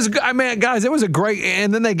 It was, I mean, guys, it was a great,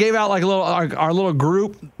 and then they gave out like a little, our little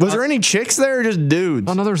group. Was there any chicks there or just dudes?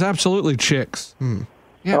 Oh, no, there's absolutely chicks.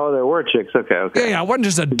 Yeah. Oh, there were chicks. Okay. Yeah, it wasn't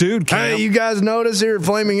just a dude camp. Hey, you guys notice here at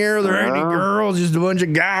Flaming Arrow there ain't any girls, just a bunch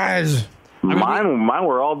of guys. Mine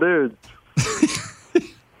were all dudes.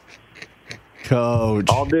 Coach.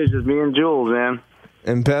 All dudes, just me and Jules, man.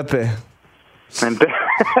 And Pepe. And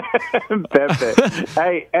Pepe.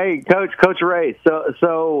 Hey, Coach Ray.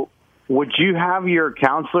 So, would you have your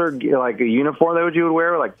counselor like a uniform that you would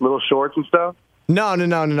wear, like little shorts and stuff? No.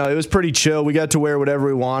 It was pretty chill. We got to wear whatever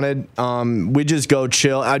we wanted. We just go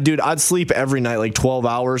chill. Dude, I'd sleep every night like 12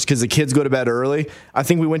 hours because the kids go to bed early. I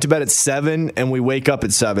think we went to bed at 7 and we wake up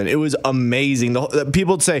at 7. It was amazing.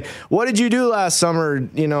 People would say, what did you do last summer?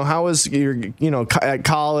 You know, how was your, at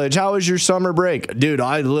college? How was your summer break? Dude,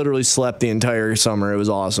 I literally slept the entire summer. It was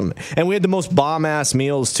awesome. And we had the most bomb-ass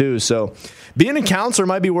meals too. So being a counselor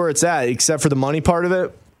might be where it's at, except for the money part of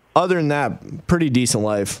it. Other than that, pretty decent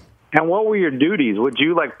life. And what were your duties? Would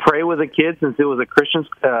you like pray with the kids since it was a Christian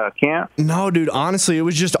camp? No, dude. Honestly, it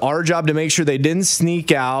was just our job to make sure they didn't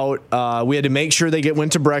sneak out. We had to make sure they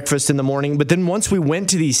went to breakfast in the morning. But then once we went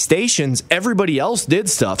to these stations, everybody else did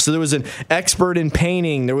stuff. So there was an expert in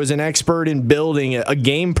painting. There was an expert in building, a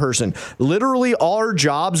game person. Literally, our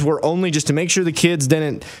jobs were only just to make sure the kids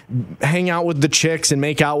didn't hang out with the chicks and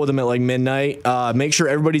make out with them at like midnight. Make sure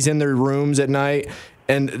everybody's in their rooms at night.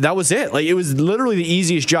 And that was it. Like, it was literally the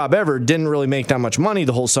easiest job ever. Didn't really make that much money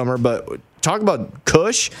the whole summer, but talk about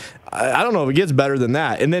cush. I don't know if it gets better than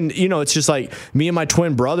that. And then, it's just like me and my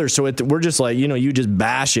twin brother. So we're just like, you just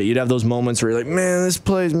bash it. You'd have those moments where you're like, man, this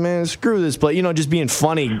place, man, screw this place. Just being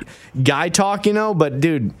funny guy talk, But,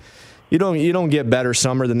 dude, you don't get better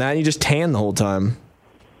summer than that. You just tan the whole time.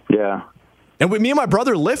 Yeah. And me and my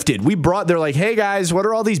brother lifted. They're like, hey, guys, what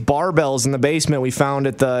are all these barbells in the basement we found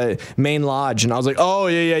at the main lodge? And I was like, oh,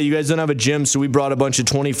 yeah, you guys don't have a gym, so we brought a bunch of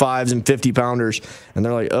 25s and 50-pounders. And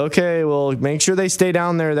they're like, okay, well, make sure they stay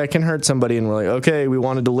down there. That can hurt somebody. And we're like, okay, we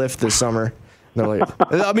wanted to lift this summer. And they're like,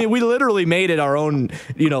 I mean, we literally made it our own,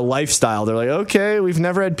 lifestyle. They're like, okay, we've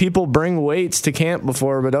never had people bring weights to camp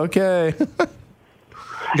before, but okay.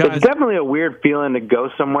 Guys, it's definitely a weird feeling to go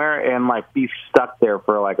somewhere and like be stuck there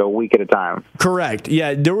for like a week at a time. Correct.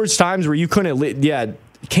 Yeah, there was times where you couldn't.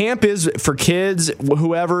 Camp is for kids,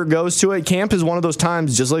 whoever goes to it. Camp is one of those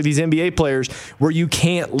times, just like these NBA players, where you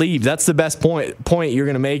can't leave. That's the best point you're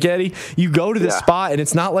going to make, Eddie. You go to this spot, and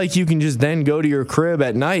it's not like you can just then go to your crib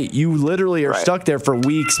at night. You literally are stuck there for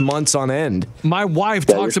weeks, months on end. My wife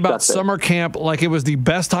talks about summer camp like it was the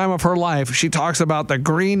best time of her life. She talks about the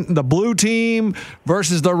blue team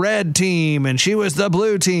versus the red team, and she was the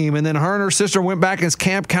blue team. And then her and her sister went back as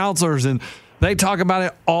camp counselors, and they talk about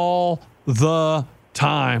it all the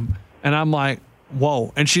time. And I'm like,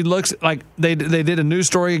 whoa. And she looks like they did a news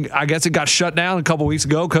story. I guess it got shut down a couple weeks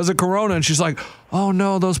ago because of Corona. And she's like, oh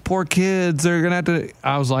no, those poor kids, they're going to have to.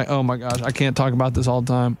 I was like, oh my gosh, I can't talk about this all the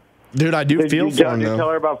time. Dude, I do feel for him, Did you tell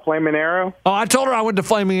her about Flaming Arrow? Oh, I told her I went to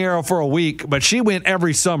Flaming Arrow for a week, but she went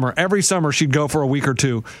every summer. Every summer she'd go for a week or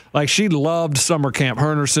two. Like, she loved summer camp,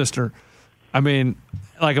 her and her sister. I mean,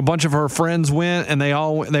 like, a bunch of her friends went, and they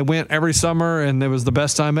went every summer, and it was the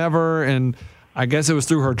best time ever. And I guess it was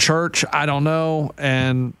through her church. I don't know.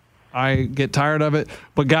 And I get tired of it.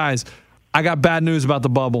 But, guys, I got bad news about the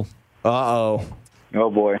bubble. Uh-oh. Oh,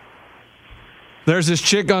 boy. There's this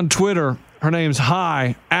chick on Twitter. Her name's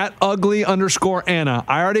 @ugly_Anna.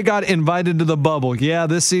 I already got invited to the bubble. Yeah,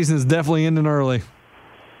 this season is definitely ending early.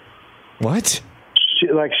 What?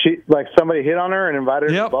 Like somebody hit on her and invited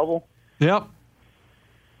her to the bubble? Yep.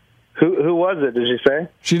 Who was it, did she say?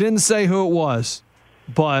 She didn't say who it was,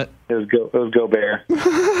 but it was Gobert.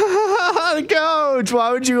 Coach,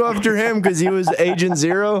 why would you go after him? Because he was Agent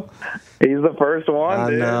Zero? He's the first one, I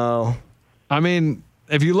know. I mean,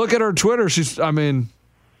 if you look at her Twitter, she's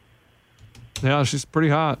pretty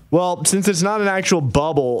hot. Well, since it's not an actual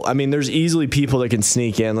bubble, I mean, there's easily people that can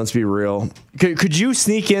sneak in. Let's be real. Could you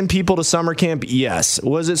sneak in people to summer camp? Yes.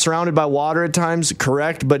 Was it surrounded by water at times?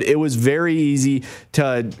 Correct. But it was very easy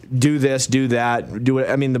to do this, do that, do it.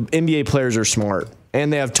 I mean, the NBA players are smart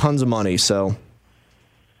and they have tons of money. So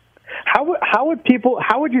how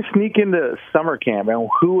would you sneak into summer camp, and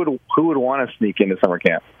who would want to sneak into summer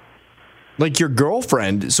camp? Like your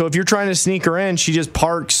girlfriend. So if you're trying to sneak her in, she just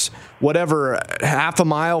parks whatever half a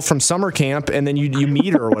mile from summer camp, and then you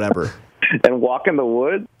meet her or whatever. And walk in the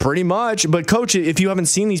woods? Pretty much. But, Coach, if you haven't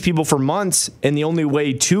seen these people for months and the only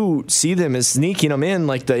way to see them is sneaking them in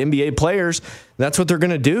like the NBA players, that's what they're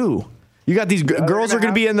going to do. You got these girls are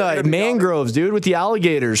going to be in the mangroves, dude, with the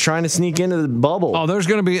alligators trying to sneak into the bubble. Oh, there's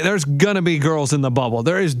going to be girls in the bubble.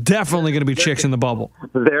 There is definitely going to be chicks in the bubble.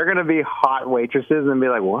 They're going to be hot waitresses and be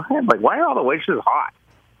like, what? Like, why are all the waitresses hot?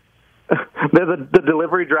 the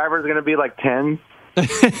delivery driver is going to be like 10.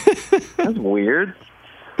 That's weird.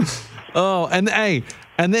 Oh, and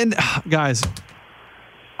then, guys,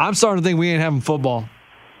 I'm starting to think we ain't having football.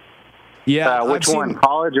 Yeah, which one,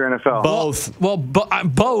 college or NFL? Both. Well,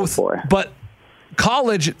 both. But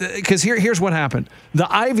college, because here's what happened: the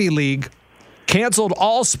Ivy League canceled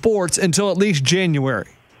all sports until at least January.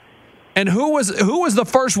 And who was the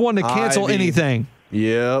first one to cancel anything?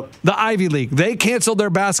 Yep. The Ivy League. They canceled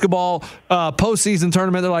their basketball postseason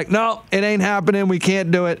tournament. They're like, no, it ain't happening. We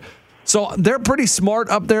can't do it. So they're pretty smart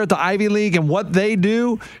up there at the Ivy League, and what they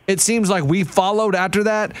do, it seems like we followed after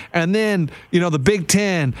that. And then, the Big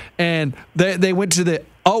Ten, and they went to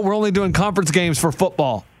we're only doing conference games for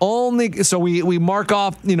football. So we mark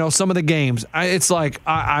off, some of the games. It's like,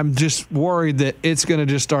 I'm just worried that it's going to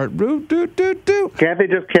just start. Can't they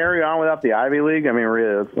just carry on without the Ivy League? I mean,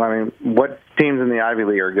 really, what teams in the Ivy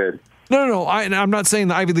League are good? No. I'm not saying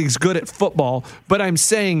the Ivy League's good at football, but I'm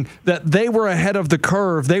saying that they were ahead of the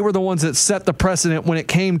curve. They were the ones that set the precedent when it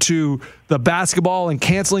came to the basketball and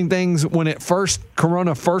canceling things when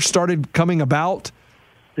Corona first started coming about.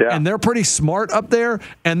 Yeah. And they're pretty smart up there.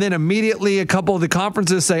 And then immediately a couple of the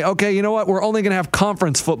conferences say, okay, you know what? We're only going to have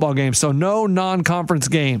conference football games, so no non-conference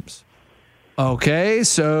games. Okay,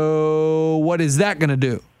 so what is that going to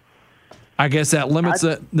do? I guess that limits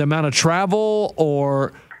the amount of travel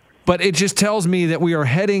But it just tells me that we are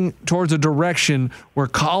heading towards a direction where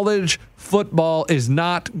college football is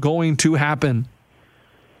not going to happen.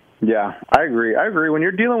 Yeah, I agree. When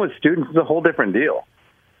you're dealing with students, it's a whole different deal.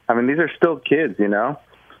 I mean, these are still kids,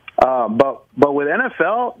 But with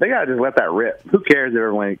NFL, they got to just let that rip. Who cares if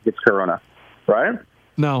everyone gets Corona, right?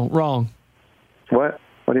 No, wrong. What?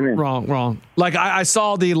 What do you mean? Wrong. Like, I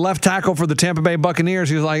saw the left tackle for the Tampa Bay Buccaneers.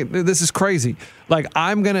 He was like, this is crazy. Like,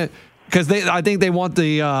 I'm going to – because I think they want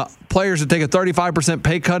the players to take a 35%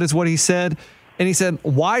 pay cut is what he said. And he said,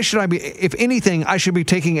 why should I be, if anything, I should be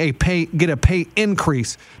taking get a pay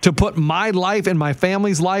increase to put my life and my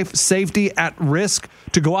family's life safety at risk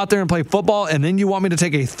to go out there and play football. And then you want me to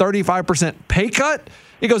take a 35% pay cut?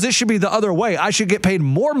 He goes, it should be the other way. I should get paid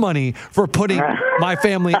more money for putting my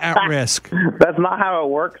family at risk. That's not how it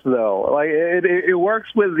works, though. Like it works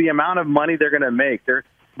with the amount of money they're going to make.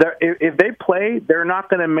 If they play, they're not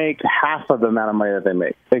going to make half of the amount of money that they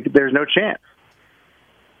make. There's no chance.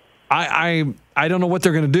 I don't know what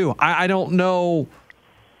they're going to do. I don't know.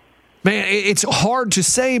 Man, it's hard to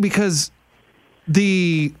say because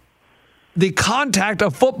the contact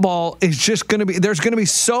of football is just going to be, there's going to be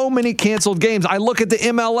so many canceled games. I look at the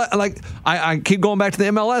MLS, like I keep going back to the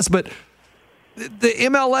MLS, but the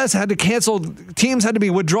MLS had to cancel, teams had to be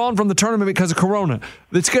withdrawn from the tournament because of Corona.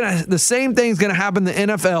 The same thing's going to happen in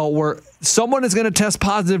the NFL where someone is going to test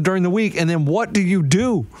positive during the week. And then what do you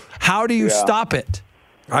do? How do you stop it?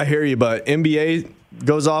 I hear you, but NBA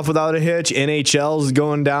goes off without a hitch. NHL's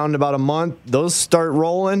going down in about a month. Those start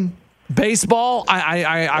rolling. Baseball,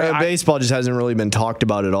 baseball just hasn't really been talked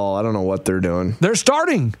about at all. I don't know what they're doing. They're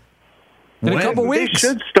starting in a couple weeks. They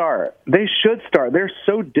should start. They're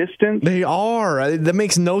so distant. They are. That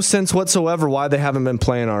makes no sense whatsoever why they haven't been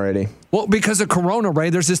playing already. Well, because of Corona, Ray.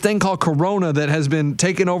 There's this thing called Corona that has been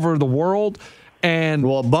taking over the world. And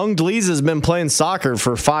Bung Deliza's been playing soccer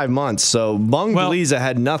for 5 months, so Bung Deliza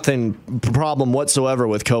had nothing problem whatsoever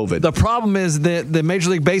with COVID. The problem is that the Major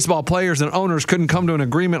League Baseball players and owners couldn't come to an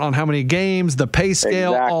agreement on how many games, the pay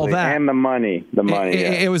scale, all that. And the money.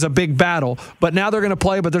 It was a big battle. But now they're going to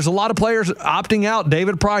play, but there's a lot of players opting out.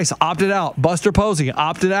 David Price opted out. Buster Posey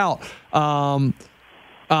opted out. Ryan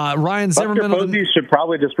Zimmerman. Buster Posey should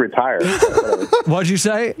probably just retire. What'd you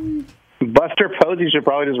say? Buster Posey should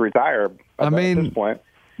probably just retire. At this point,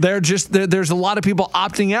 there's a lot of people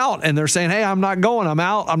opting out, and they're saying, "Hey, I'm not going. I'm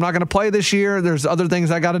out. I'm not going to play this year. There's other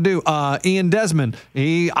things I got to do." Ian Desmond,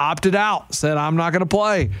 he opted out, said, "I'm not going to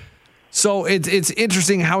play." So it's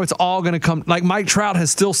interesting how it's all going to come. Like Mike Trout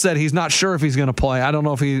has still said he's not sure if he's going to play. I don't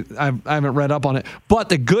know if I haven't read up on it. But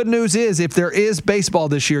the good news is, if there is baseball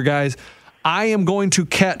this year, guys, I am going to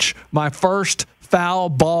catch my first foul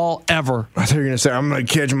ball ever. I thought you were going to say, I'm going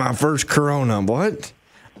to catch my first Corona. What?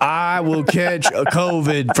 I will catch a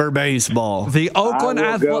COVID for baseball. The Oakland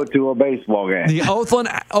go to a baseball game. The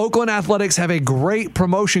Oakland Athletics have a great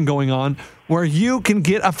promotion going on where you can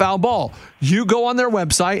get a foul ball. You go on their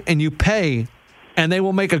website and you pay, and they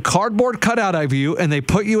will make a cardboard cutout of you, and they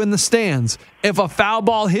put you in the stands. If a foul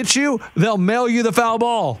ball hits you, they'll mail you the foul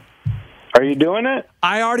ball. Are you doing it?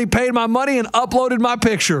 I already paid my money and uploaded my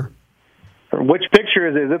picture. Which picture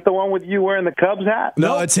is it? Is it the one with you wearing the Cubs hat?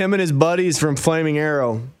 No, it's him and his buddies from Flaming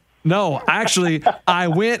Arrow. No, actually, I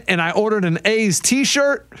went and I ordered an A's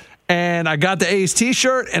T-shirt, and I got the A's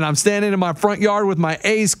T-shirt, and I'm standing in my front yard with my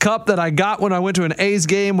A's cup that I got when I went to an A's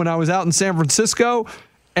game when I was out in San Francisco,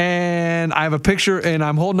 and I have a picture, and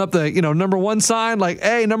I'm holding up the number one sign, like,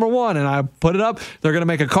 hey, number one, and I put it up. They're going to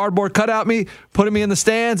make a cardboard cutout me, putting me in the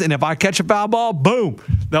stands, and if I catch a foul ball, boom,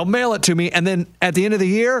 they'll mail it to me, and then at the end of the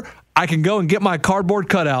year, I can go and get my cardboard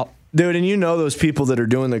cutout. Dude, and those people that are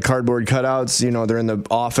doing the cardboard cutouts, they're in the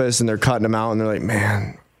office and they're cutting them out and they're like,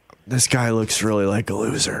 man, this guy looks really like a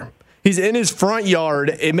loser. He's in his front yard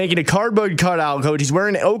and making a cardboard cutout, coach. He's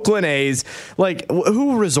wearing Oakland A's. Like,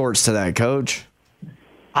 who resorts to that, coach?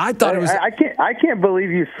 I thought it was. I can't believe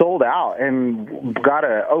you sold out and got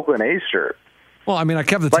an Oakland A's shirt. Well, I mean, I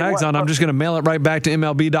kept the tags on. I'm just going to mail it right back to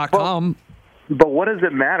MLB.com. But what does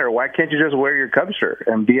it matter? Why can't you just wear your Cubs shirt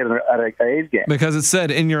and be at an A's game? Because it said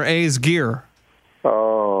in your A's gear.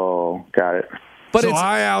 Oh, got it. But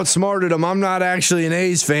I outsmarted him. I'm not actually an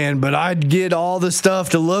A's fan, but I'd get all the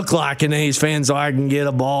stuff to look like an A's fan so I can get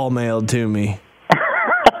a ball mailed to me.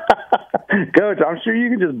 Coach, I'm sure you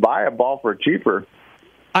can just buy a ball for cheaper.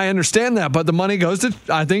 I understand that, but the money goes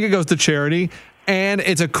to charity, and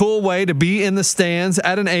it's a cool way to be in the stands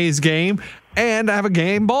at an A's game and have a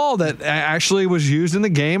game ball that actually was used in the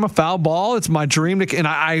game, a foul ball. It's my dream and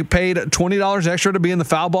I paid $20 extra to be in the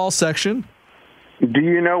foul ball section. Do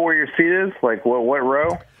you know where your seat is? Like what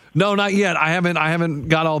row? No, not yet. I haven't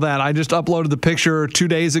got all that. I just uploaded the picture 2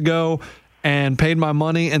 days ago and paid my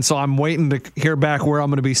money, and so I'm waiting to hear back where I'm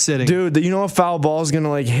going to be sitting. Dude, a foul ball is going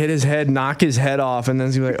to hit his head, knock his head off, and then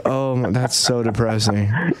he's going to be like, oh, that's so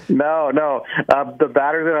depressing. No. The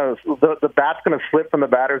bat's going to slip from the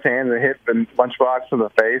batter's hand and hit the lunchbox in the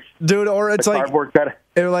face. Dude, or it's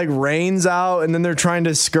it rains out, and then they're trying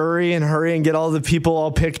to scurry and hurry and get all the people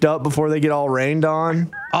all picked up before they get all rained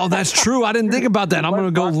on. Oh, that's true. I didn't think about that. I'm going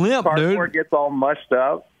to go limp, dude. Cardboard gets all mushed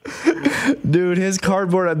up. Dude, his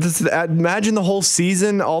cardboard. Imagine the whole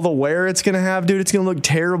season, all the wear it's gonna have, dude. It's gonna look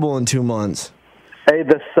terrible in 2 months. Hey,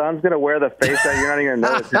 the sun's gonna wear the face out. You're not even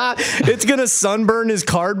gonna notice. It's gonna sunburn his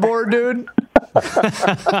cardboard, dude.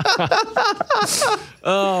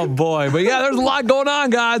 Oh boy, but yeah, there's a lot going on,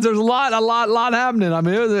 guys. There's a lot happening. I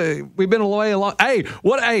mean, we've been away a long. Hey,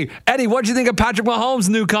 Eddie? What'd you think of Patrick Mahomes'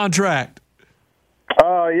 new contract?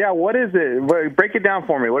 Yeah. What is it? Break it down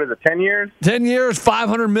for me. What is it? 10 years? 10 years,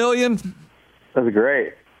 $500 million. That's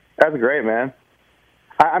great. That's great, man.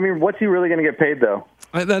 I mean, what's he really going to get paid though?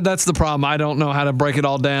 That's the problem. I don't know how to break it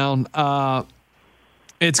all down.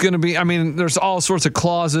 It's going to be. I mean, there's all sorts of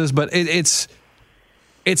clauses, but it's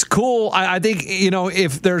cool. I think,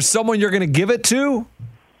 if there's someone you're going to give it to,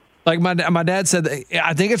 like my dad said,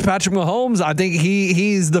 I think it's Patrick Mahomes. I think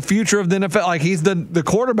he's the future of the NFL. Like, he's the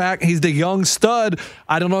quarterback. He's the young stud.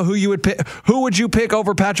 I don't know who you would pick. Who would you pick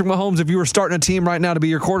over Patrick Mahomes if you were starting a team right now to be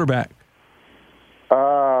your quarterback?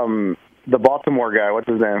 The Baltimore guy. What's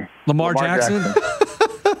his name? Lamar Jackson.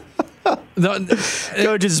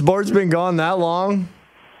 Coach, has sports been gone that long?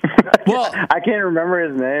 Well, I can't remember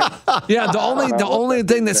his name. Yeah, the only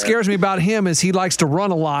thing that scares me about him is he likes to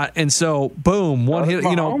run a lot, and so boom, one hit.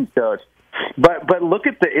 Coach. But look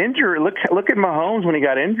at the injury. Look at Mahomes when he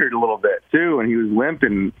got injured a little bit too, and he was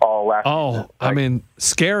limping all last. Oh, I mean,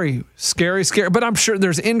 scary. But I'm sure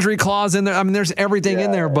there's injury clause in there. I mean, there's everything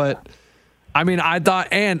in there. But I mean, I thought,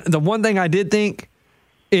 and the one thing I did think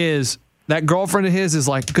is that girlfriend of his is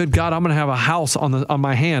like, good God, I'm gonna have a house on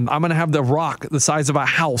my hand. I'm gonna have the rock the size of a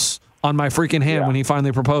house on my freaking hand when he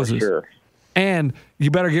finally proposes. For sure. And you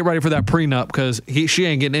better get ready for that prenup because she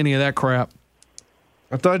ain't getting any of that crap.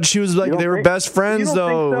 I thought she was like, they were best friends,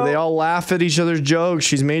 though. So? They all laugh at each other's jokes.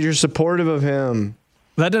 She's major supportive of him.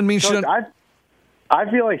 That doesn't mean she doesn't. I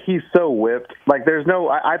feel like he's so whipped. Like, there's no.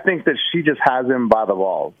 I think that she just has him by the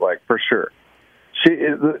balls, like, for sure.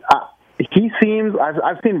 He seems.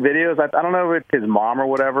 I've seen videos. I don't know if it's his mom or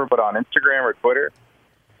whatever, but on Instagram or Twitter,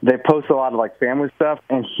 they post a lot of like family stuff,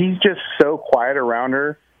 and he's just so quiet around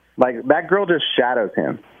her. Like, that girl just shadows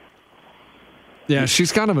him. Yeah,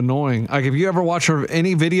 she's kind of annoying. Like, if you ever watch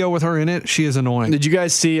any video with her in it, she is annoying. Did you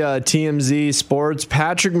guys see TMZ Sports?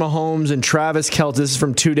 Patrick Mahomes and Travis Kelce. This is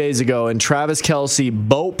from 2 days ago. And Travis Kelce,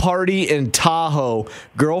 boat party in Tahoe.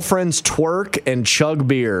 Girlfriends twerk and chug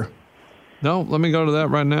beer. No, let me go to that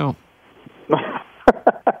right now.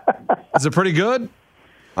 Is it pretty good?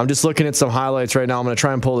 I'm just looking at some highlights right now. I'm going to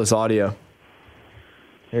try and pull this audio.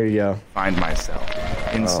 Here you go. Find myself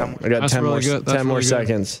in some. I got 10 more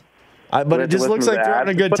seconds. But it just looks like they're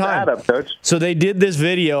having a good time. So they did this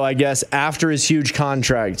video, I guess, after his huge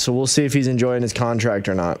contract. So we'll see if he's enjoying his contract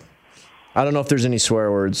or not. I don't know if there's any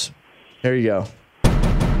swear words. Here you go.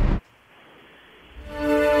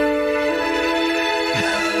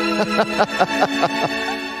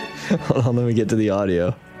 Hold on, let me get to the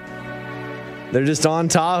audio. They're just on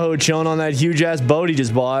Tahoe chilling on that huge-ass boat he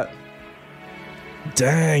just bought.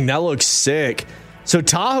 Dang, that looks sick. So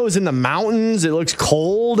Tahoe's in the mountains. It looks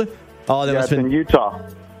cold. Oh, that must have been in Utah.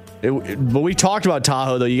 But we talked about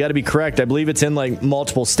Tahoe, though. You got to be correct. I believe it's in like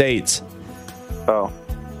multiple states. Oh,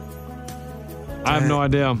 I have no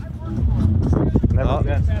idea.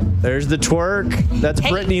 There's the twerk. That's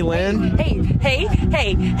Brittany Lynn. Hey,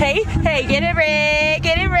 get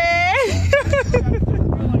it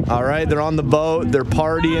red. All right, they're on the boat. They're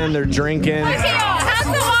partying. They're drinking. How's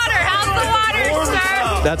the water,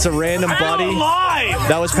 sir? That's a random buddy.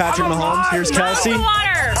 That was Patrick Mahomes. Here's Kelce.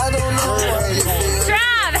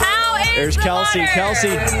 Trav, how is There's Kelce.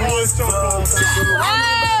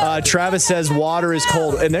 Travis says water is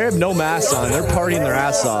cold, and they have no masks on. They're partying their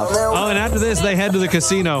ass off. Oh, and after this, they head to the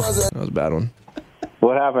casino. That was a bad one.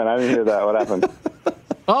 What happened? I didn't hear that. What happened?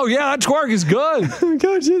 Oh, yeah, that twerk is good.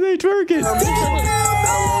 Coach, they twerk it.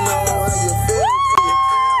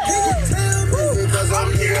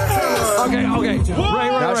 Okay.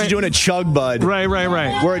 Right. Now she's doing a chug bud. Right.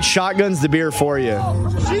 Where it shotguns the beer for you.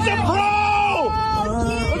 She's a pro!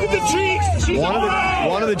 Look at the cheeks! She's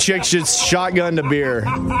One of the chicks just shotgunned a beer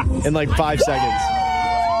in like 5 seconds.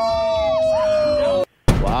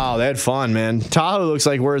 Wow, they had fun, man. Tahoe looks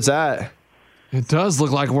like where it's at. It does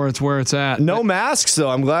look like where it's at. No masks, though.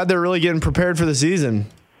 I'm glad they're really getting prepared for the season.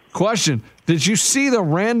 Question. Did you see the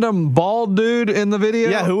random bald dude in the video?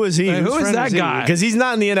 Yeah, who was he? Who is that guy? Because he's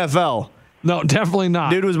not in the NFL. No, definitely not.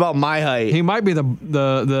 Dude was about my height. He might be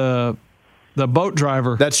the boat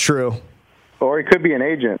driver. That's true. Or he could be an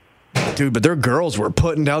agent. Dude, but their girls were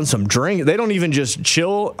putting down some drink. They don't even just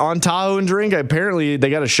chill on Tahoe and drink. Apparently, they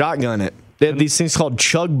got a shotgun it. They have these things called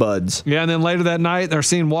chug buds. Yeah, and then later that night, they're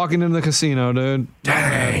seen walking into the casino, dude.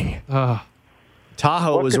 Dang.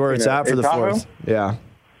 Tahoe is where it's at for the Tahoe? 4th. Yeah.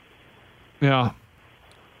 Yeah.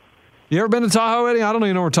 You ever been to Tahoe, Eddie? I don't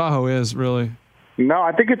even know where Tahoe is, really. No,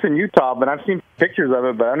 I think it's in Utah, but I've seen pictures of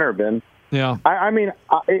it, but I've never been. Yeah. I mean,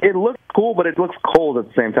 it looks cool, but it looks cold at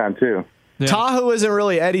the same time, too. Yeah. Tahoe isn't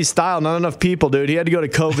really Eddie's style. Not enough people, dude. He had to go to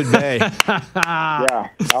COVID Bay. Yeah,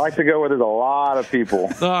 I like to go where there's a lot of people.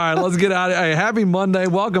 All right, let's get out of here. Hey, happy Monday.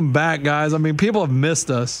 Welcome back, guys. I mean, people have missed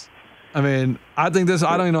us. I mean, I don't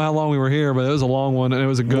even know how long we were here, but it was a long one, and it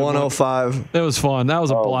was a good 105. one. It was fun. That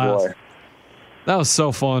was a blast. Boy. That was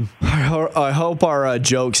so fun. I hope our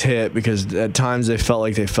jokes hit because at times they felt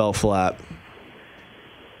like they fell flat.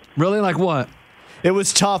 Really? Like what? It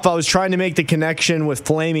was tough. I was trying to make the connection with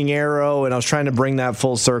Flaming Arrow, and I was trying to bring that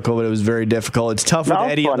full circle, but it was very difficult. It's tough with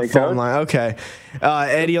Eddie on the phone line. Okay.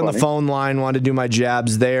 Eddie on the phone line wanted to do my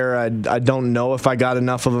jabs there. I don't know if I got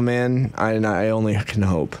enough of them in. I only can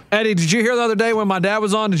hope. Eddie, did you hear the other day when my dad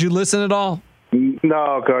was on? Did you listen at all?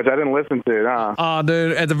 No, Coach, I didn't listen to it.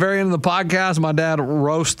 Dude, at the very end of the podcast, my dad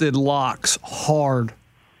roasted Locks hard.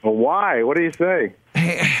 Well, why? What did he say?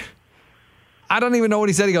 I don't even know what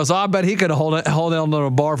he said. He goes, I bet he could hold on to a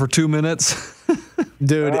bar for 2 minutes.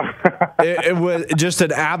 Dude, it was just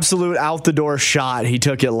an absolute out-the-door shot. He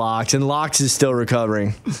took it Locks, and Locks is still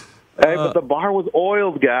recovering. Hey, but the bar was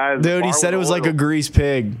oiled, guys. Dude, he said it was like a greased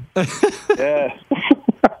pig. Yeah.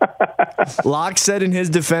 Locks said in his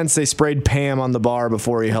defense they sprayed Pam on the bar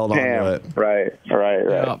before he held on to it. Right.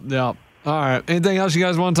 Yep. All right. Anything else you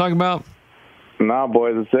guys want to talk about? No,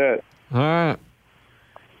 boys, that's it. All right.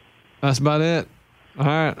 That's about it. All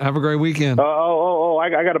right. Have a great weekend. I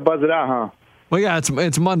got to buzz it out, huh? Well, yeah,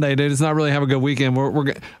 it's Monday, dude. It's not really have a good weekend.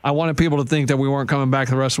 I wanted people to think that we weren't coming back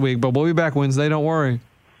the rest of the week, but we'll be back Wednesday. Don't worry.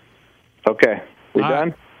 Okay. We All done?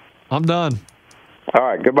 right. I'm done. All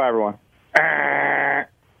right. Goodbye, everyone.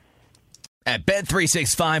 At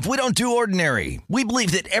Bet365, we don't do ordinary. We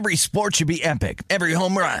believe that every sport should be epic. Every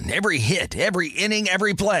home run, every hit, every inning,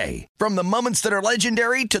 every play. From the moments that are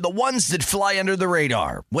legendary to the ones that fly under the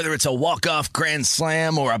radar. Whether it's a walk-off grand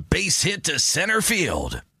slam or a base hit to center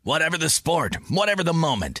field. Whatever the sport, whatever the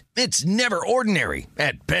moment. It's never ordinary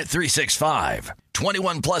at Bet365.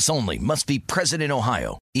 21 plus only. Must be present in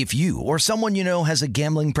Ohio. If you or someone you know has a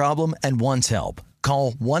gambling problem and wants help,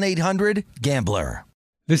 call 1-800-GAMBLER.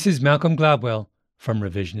 This is Malcolm Gladwell from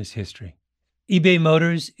Revisionist History. eBay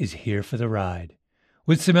Motors is here for the ride.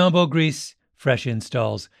 With some elbow grease, fresh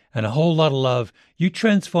installs, and a whole lot of love, you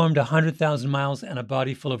transformed 100,000 miles and a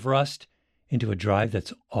body full of rust into a drive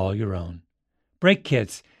that's all your own. Brake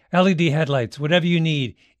kits, LED headlights, whatever you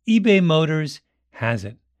need, eBay Motors has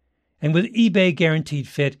it. And with eBay Guaranteed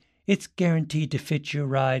Fit, it's guaranteed to fit your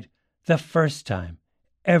ride the first time,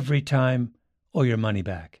 every time, or your money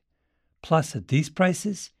back. Plus, at these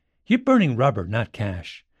prices, you're burning rubber, not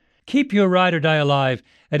cash. Keep your ride or die alive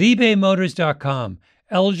at ebaymotors.com.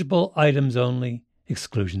 Eligible items only.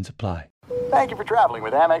 Exclusions apply. Thank you for traveling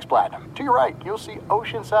with Amex Platinum. To your right, you'll see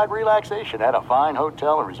oceanside relaxation at a fine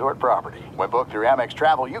hotel and resort property. When booked through Amex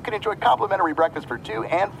Travel, you can enjoy complimentary breakfast for 2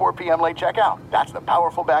 and 4 p.m. late checkout. That's the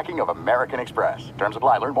powerful backing of American Express. Terms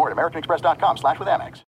apply. Learn more at americanexpress.com/withAmex.